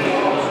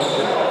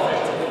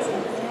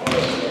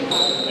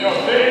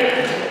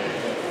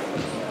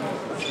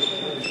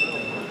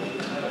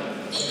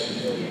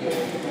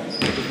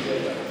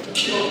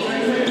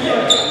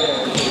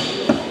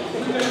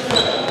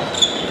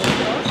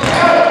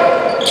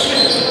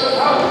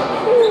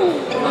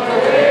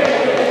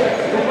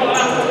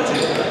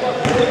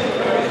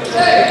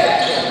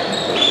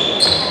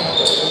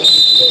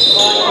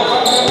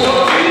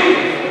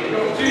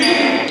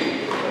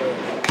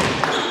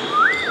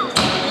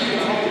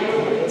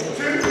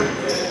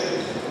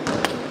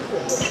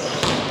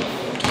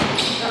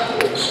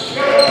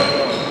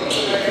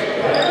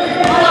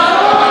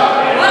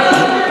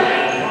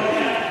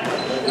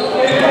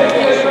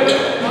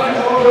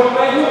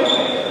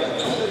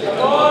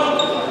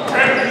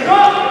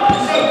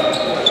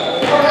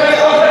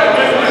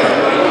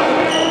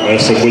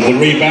 So with the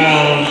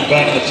rebound,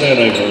 but the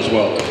turnover as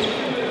well. It's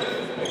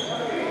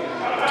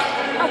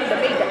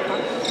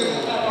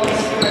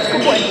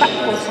got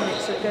backwards on it,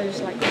 so it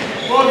goes like.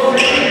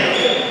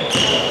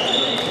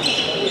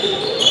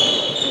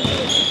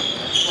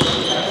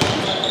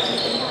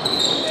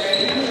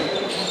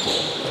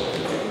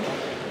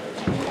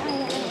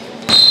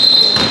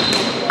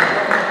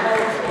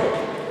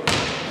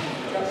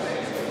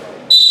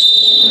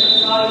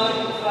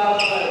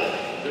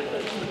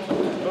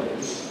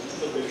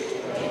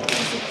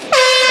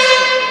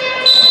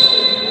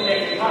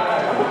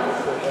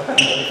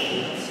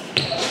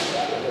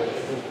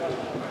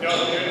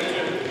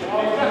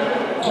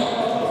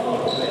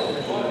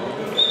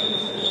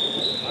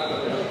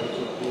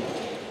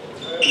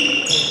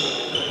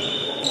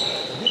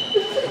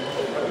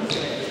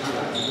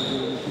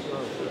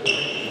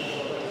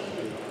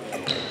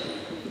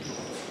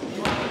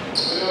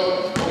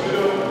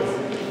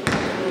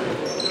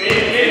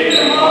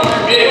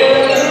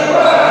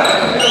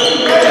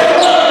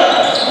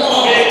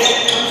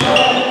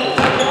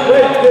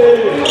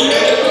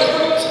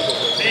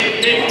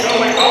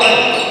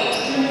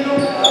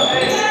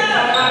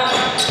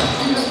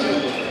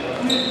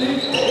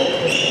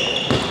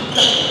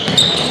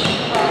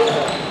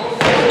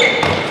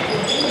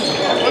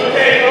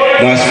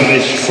 Nice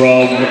finish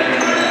from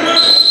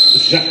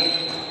Jacques.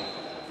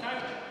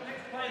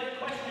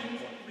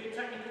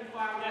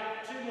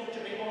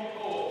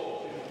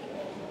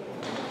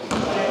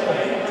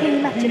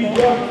 Team match in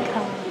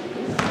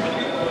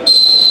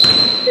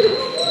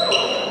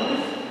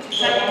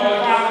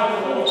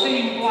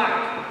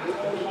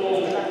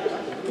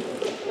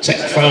Tech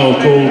foul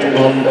called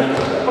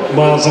on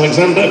Miles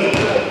Alexander.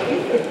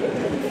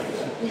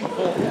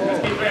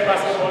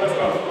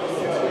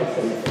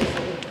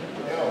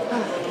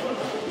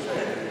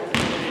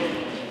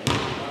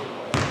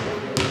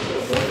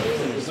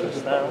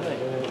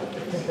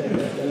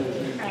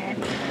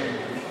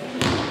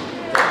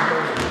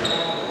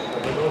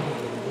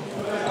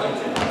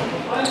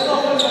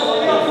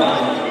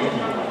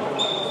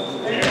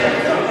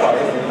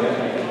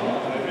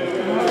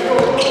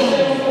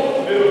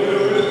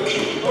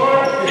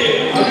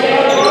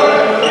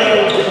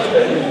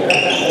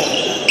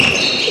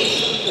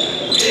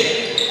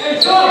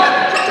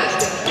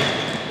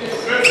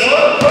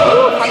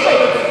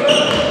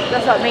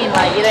 That's what I mean,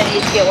 like, you don't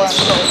need to get one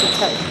goal to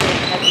touch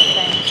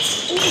everything.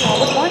 I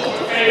would like a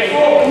touch.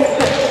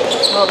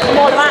 Well,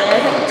 More like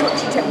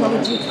touchy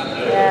technology.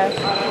 yeah.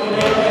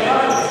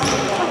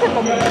 I think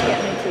I'm going to get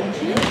me to.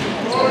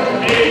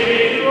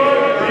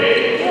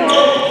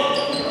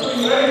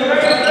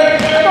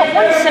 I got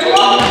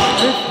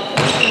 170.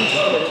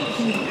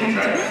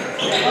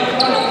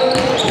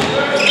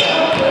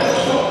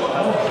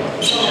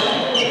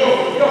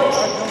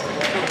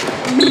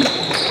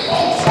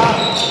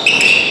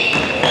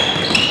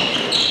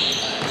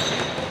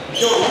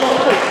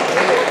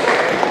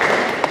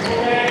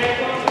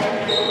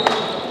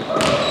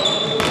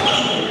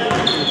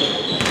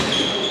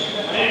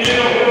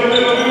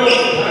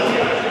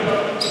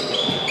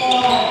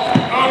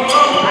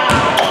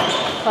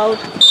 Cold.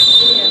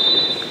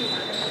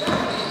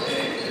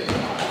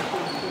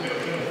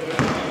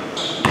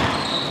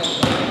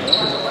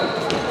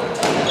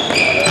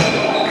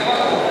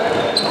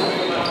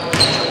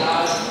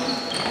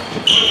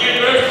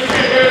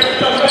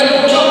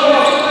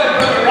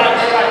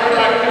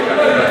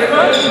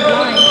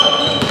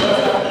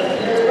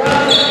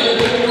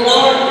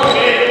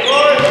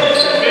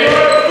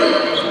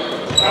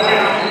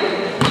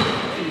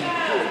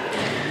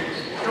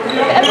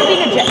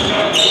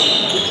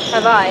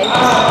 Have I?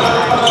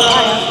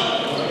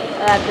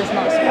 That does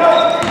not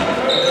surprise me.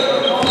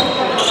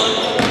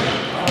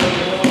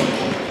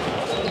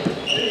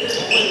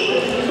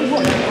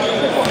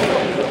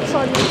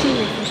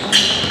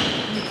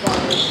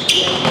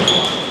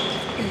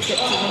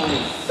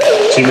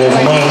 Two more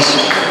for Miles.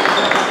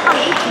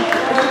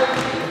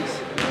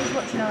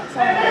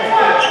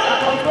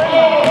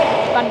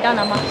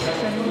 Bandana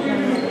masks and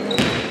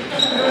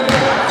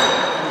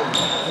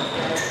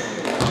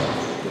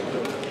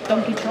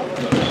donkey chop.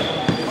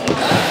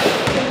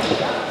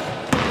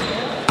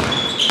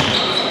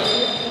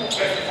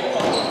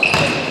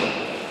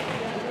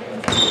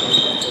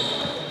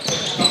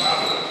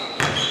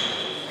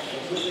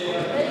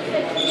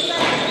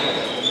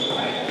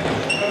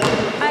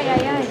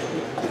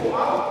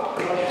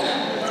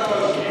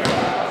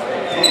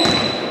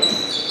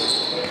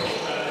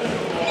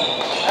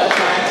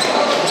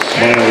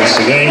 Miles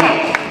again.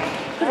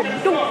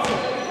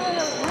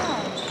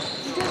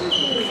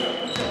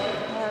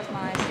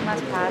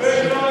 Nice pass.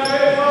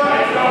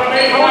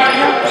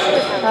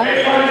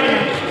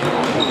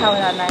 How old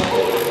am I?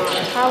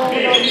 How old are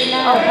you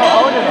now? Oh,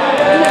 how old am I?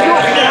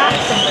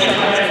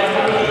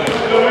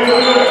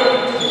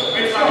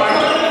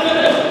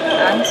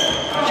 And?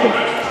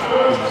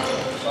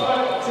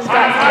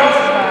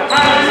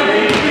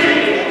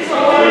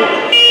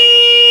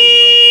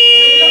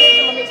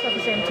 This is got the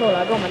same tall. I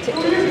got my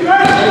TikTok.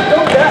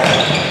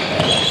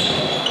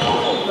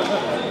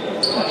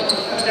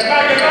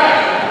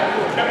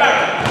 Get back!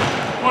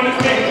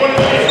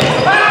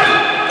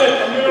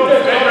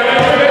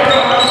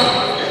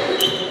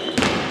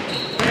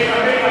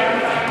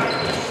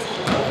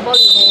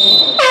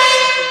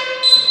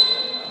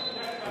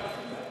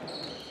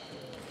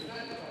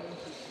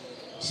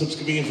 Subs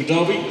coming in for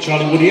Derby,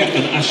 Charlie Woodier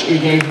and Ash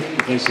Ugo,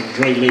 replacing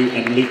Dre Lou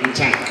and Luke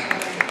Tack.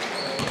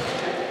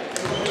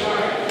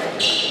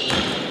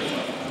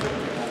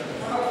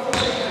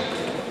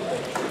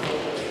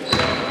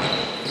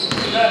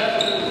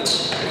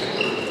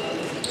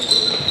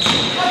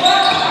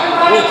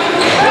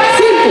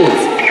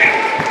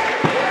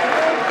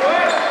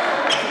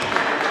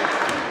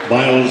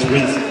 Miles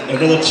with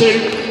another 2,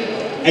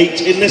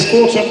 8 in this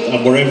quarter,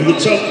 and we're over the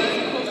top.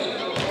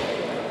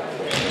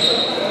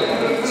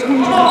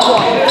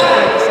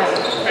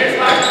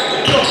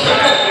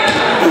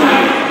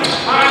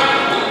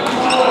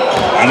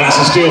 And that's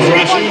a steal for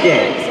Ash Ugo.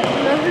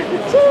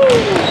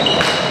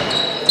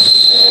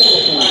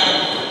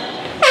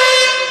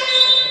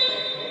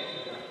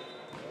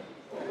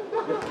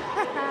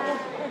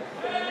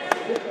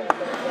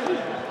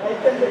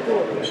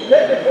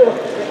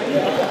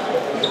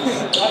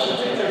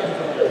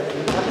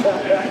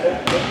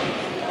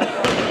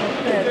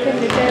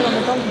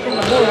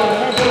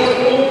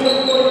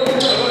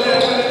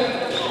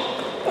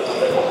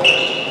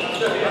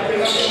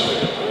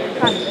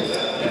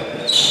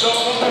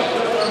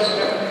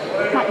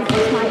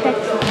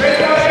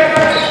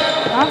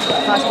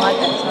 That's my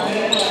bedtime.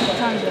 What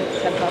time is it?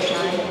 10 past 9.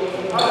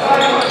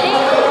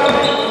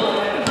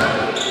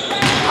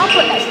 I'll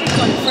put that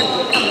sticker on the front of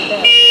the camera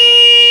there.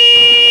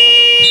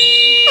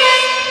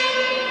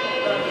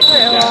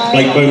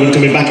 Blake Bowman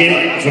coming back in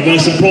from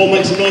Merson. Paul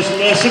makes some noise from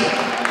Merson.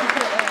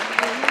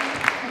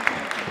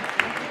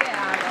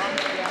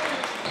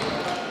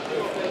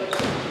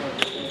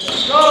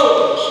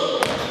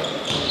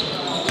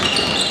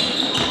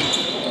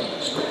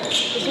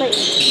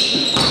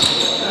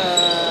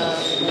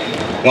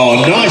 Oh,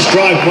 nice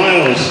drive,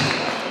 Miles.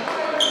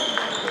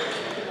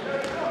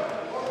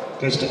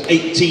 Goes to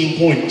 18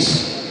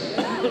 points.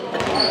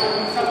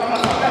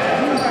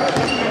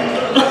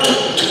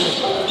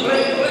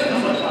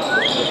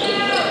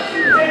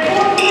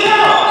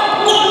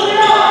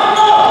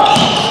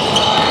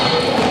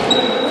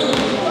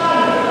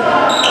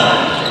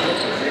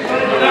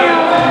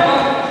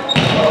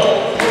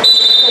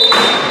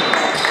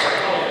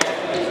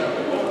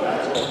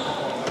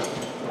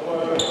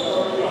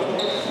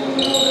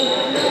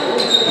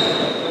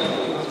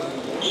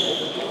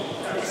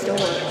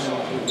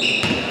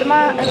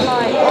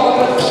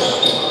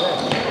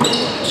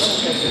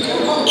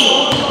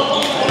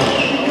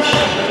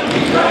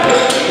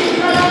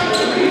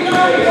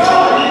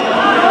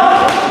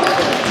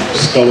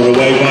 Stolen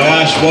away by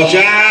Ash, watch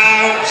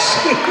out!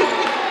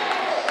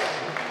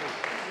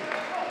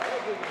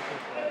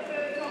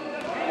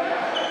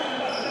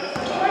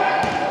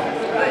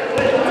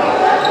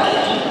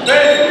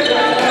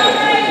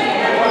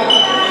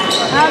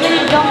 How many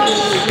donkeys?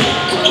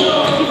 Do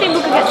you think we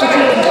could get to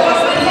 200?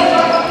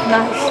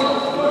 Nice.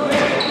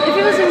 If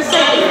it was in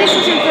second, if this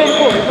was in third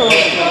quarter,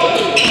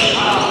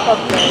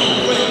 probably.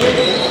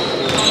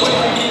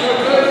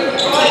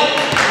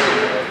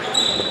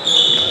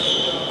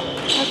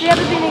 Has there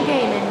ever been a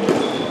game in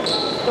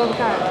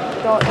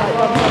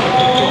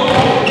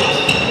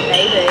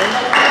Maybe.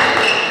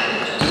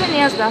 It certainly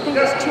has been. I think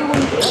it's 200.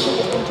 I think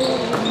it's been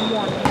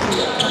 201.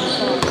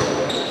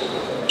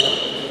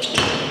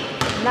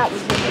 And that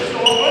was when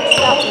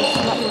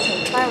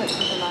Clarence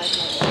was alive, like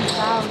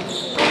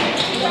 2000.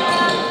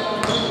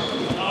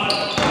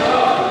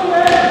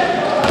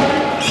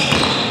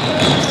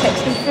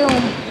 Text and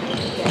film.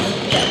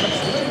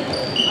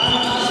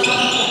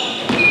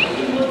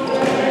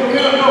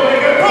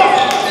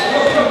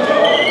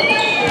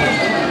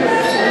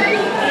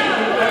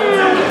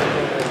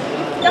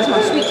 That's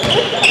my sweet spot.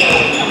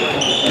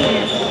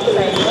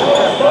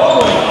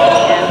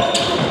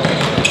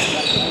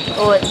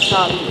 Oh, it's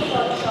top.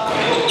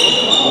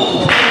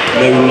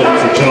 No look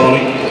for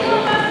Charlie.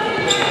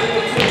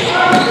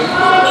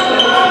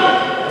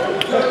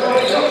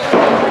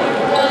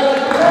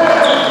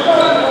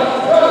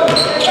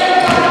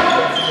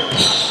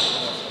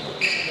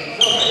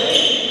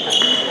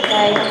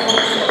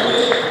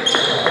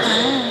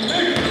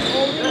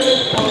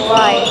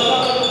 Right.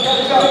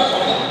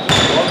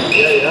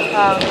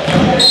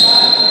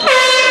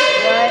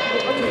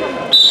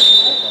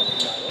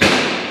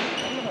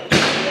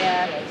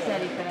 Yeah, it's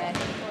nearly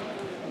finished.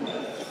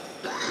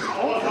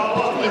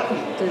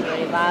 It doesn't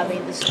really matter. I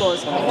mean, the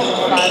score's coming in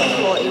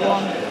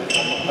 5-41.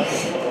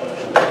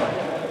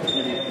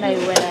 No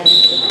winning.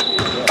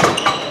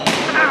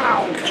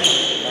 Ow!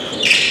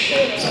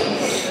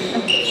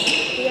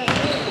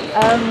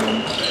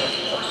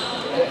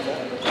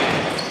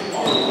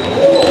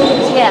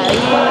 Yeah, are you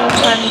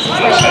planning to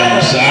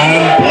stay? Sam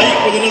Blake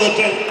with another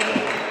dunk.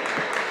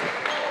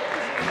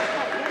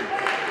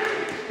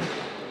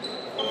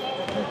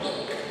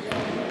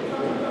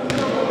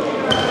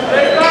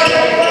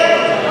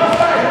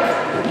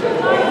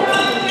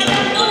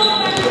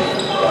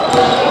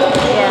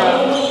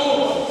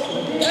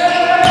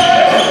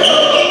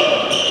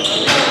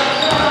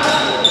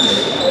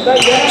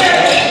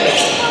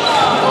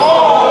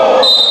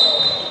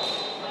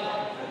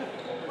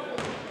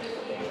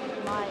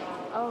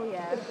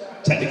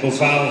 Technical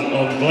foul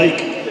on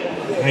Blake,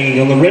 hanging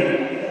on the rim.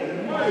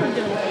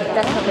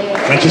 definitely.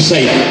 Can I just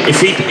say,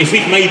 if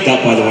he'd made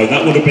that, by the way,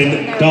 that would have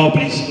been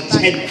Derby's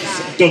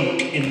 10th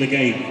dunk in the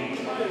game.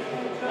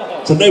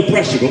 So no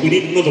pressure, but we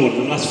need another one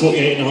in the last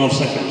 48.5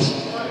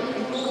 seconds.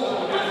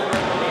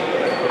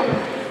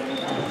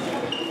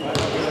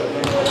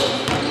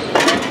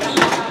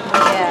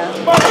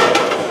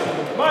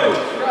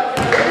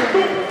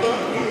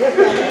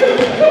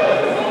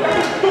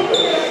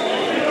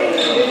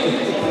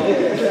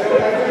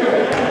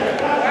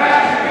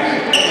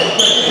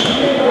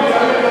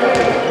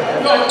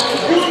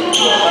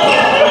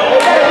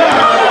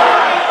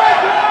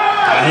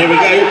 Here we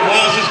go,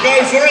 Miles is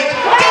going for it.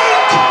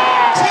 Dunk!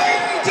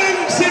 10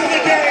 dunks in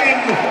the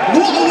game!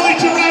 What a way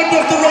to round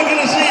off the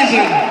regular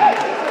season!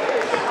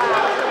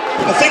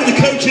 I think the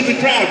coach in the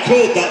crowd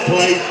called that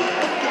play.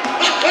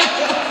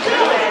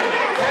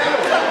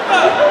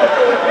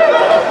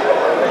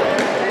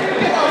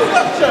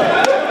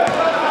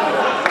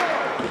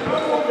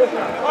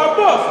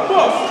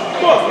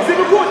 Boss, is it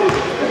recorded?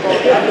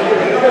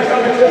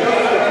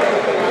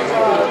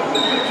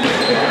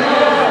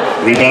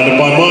 Rebounded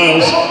by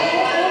Miles.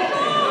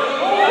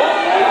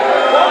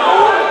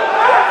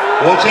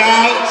 Watch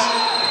out!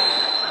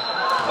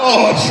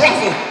 Oh,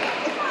 travel!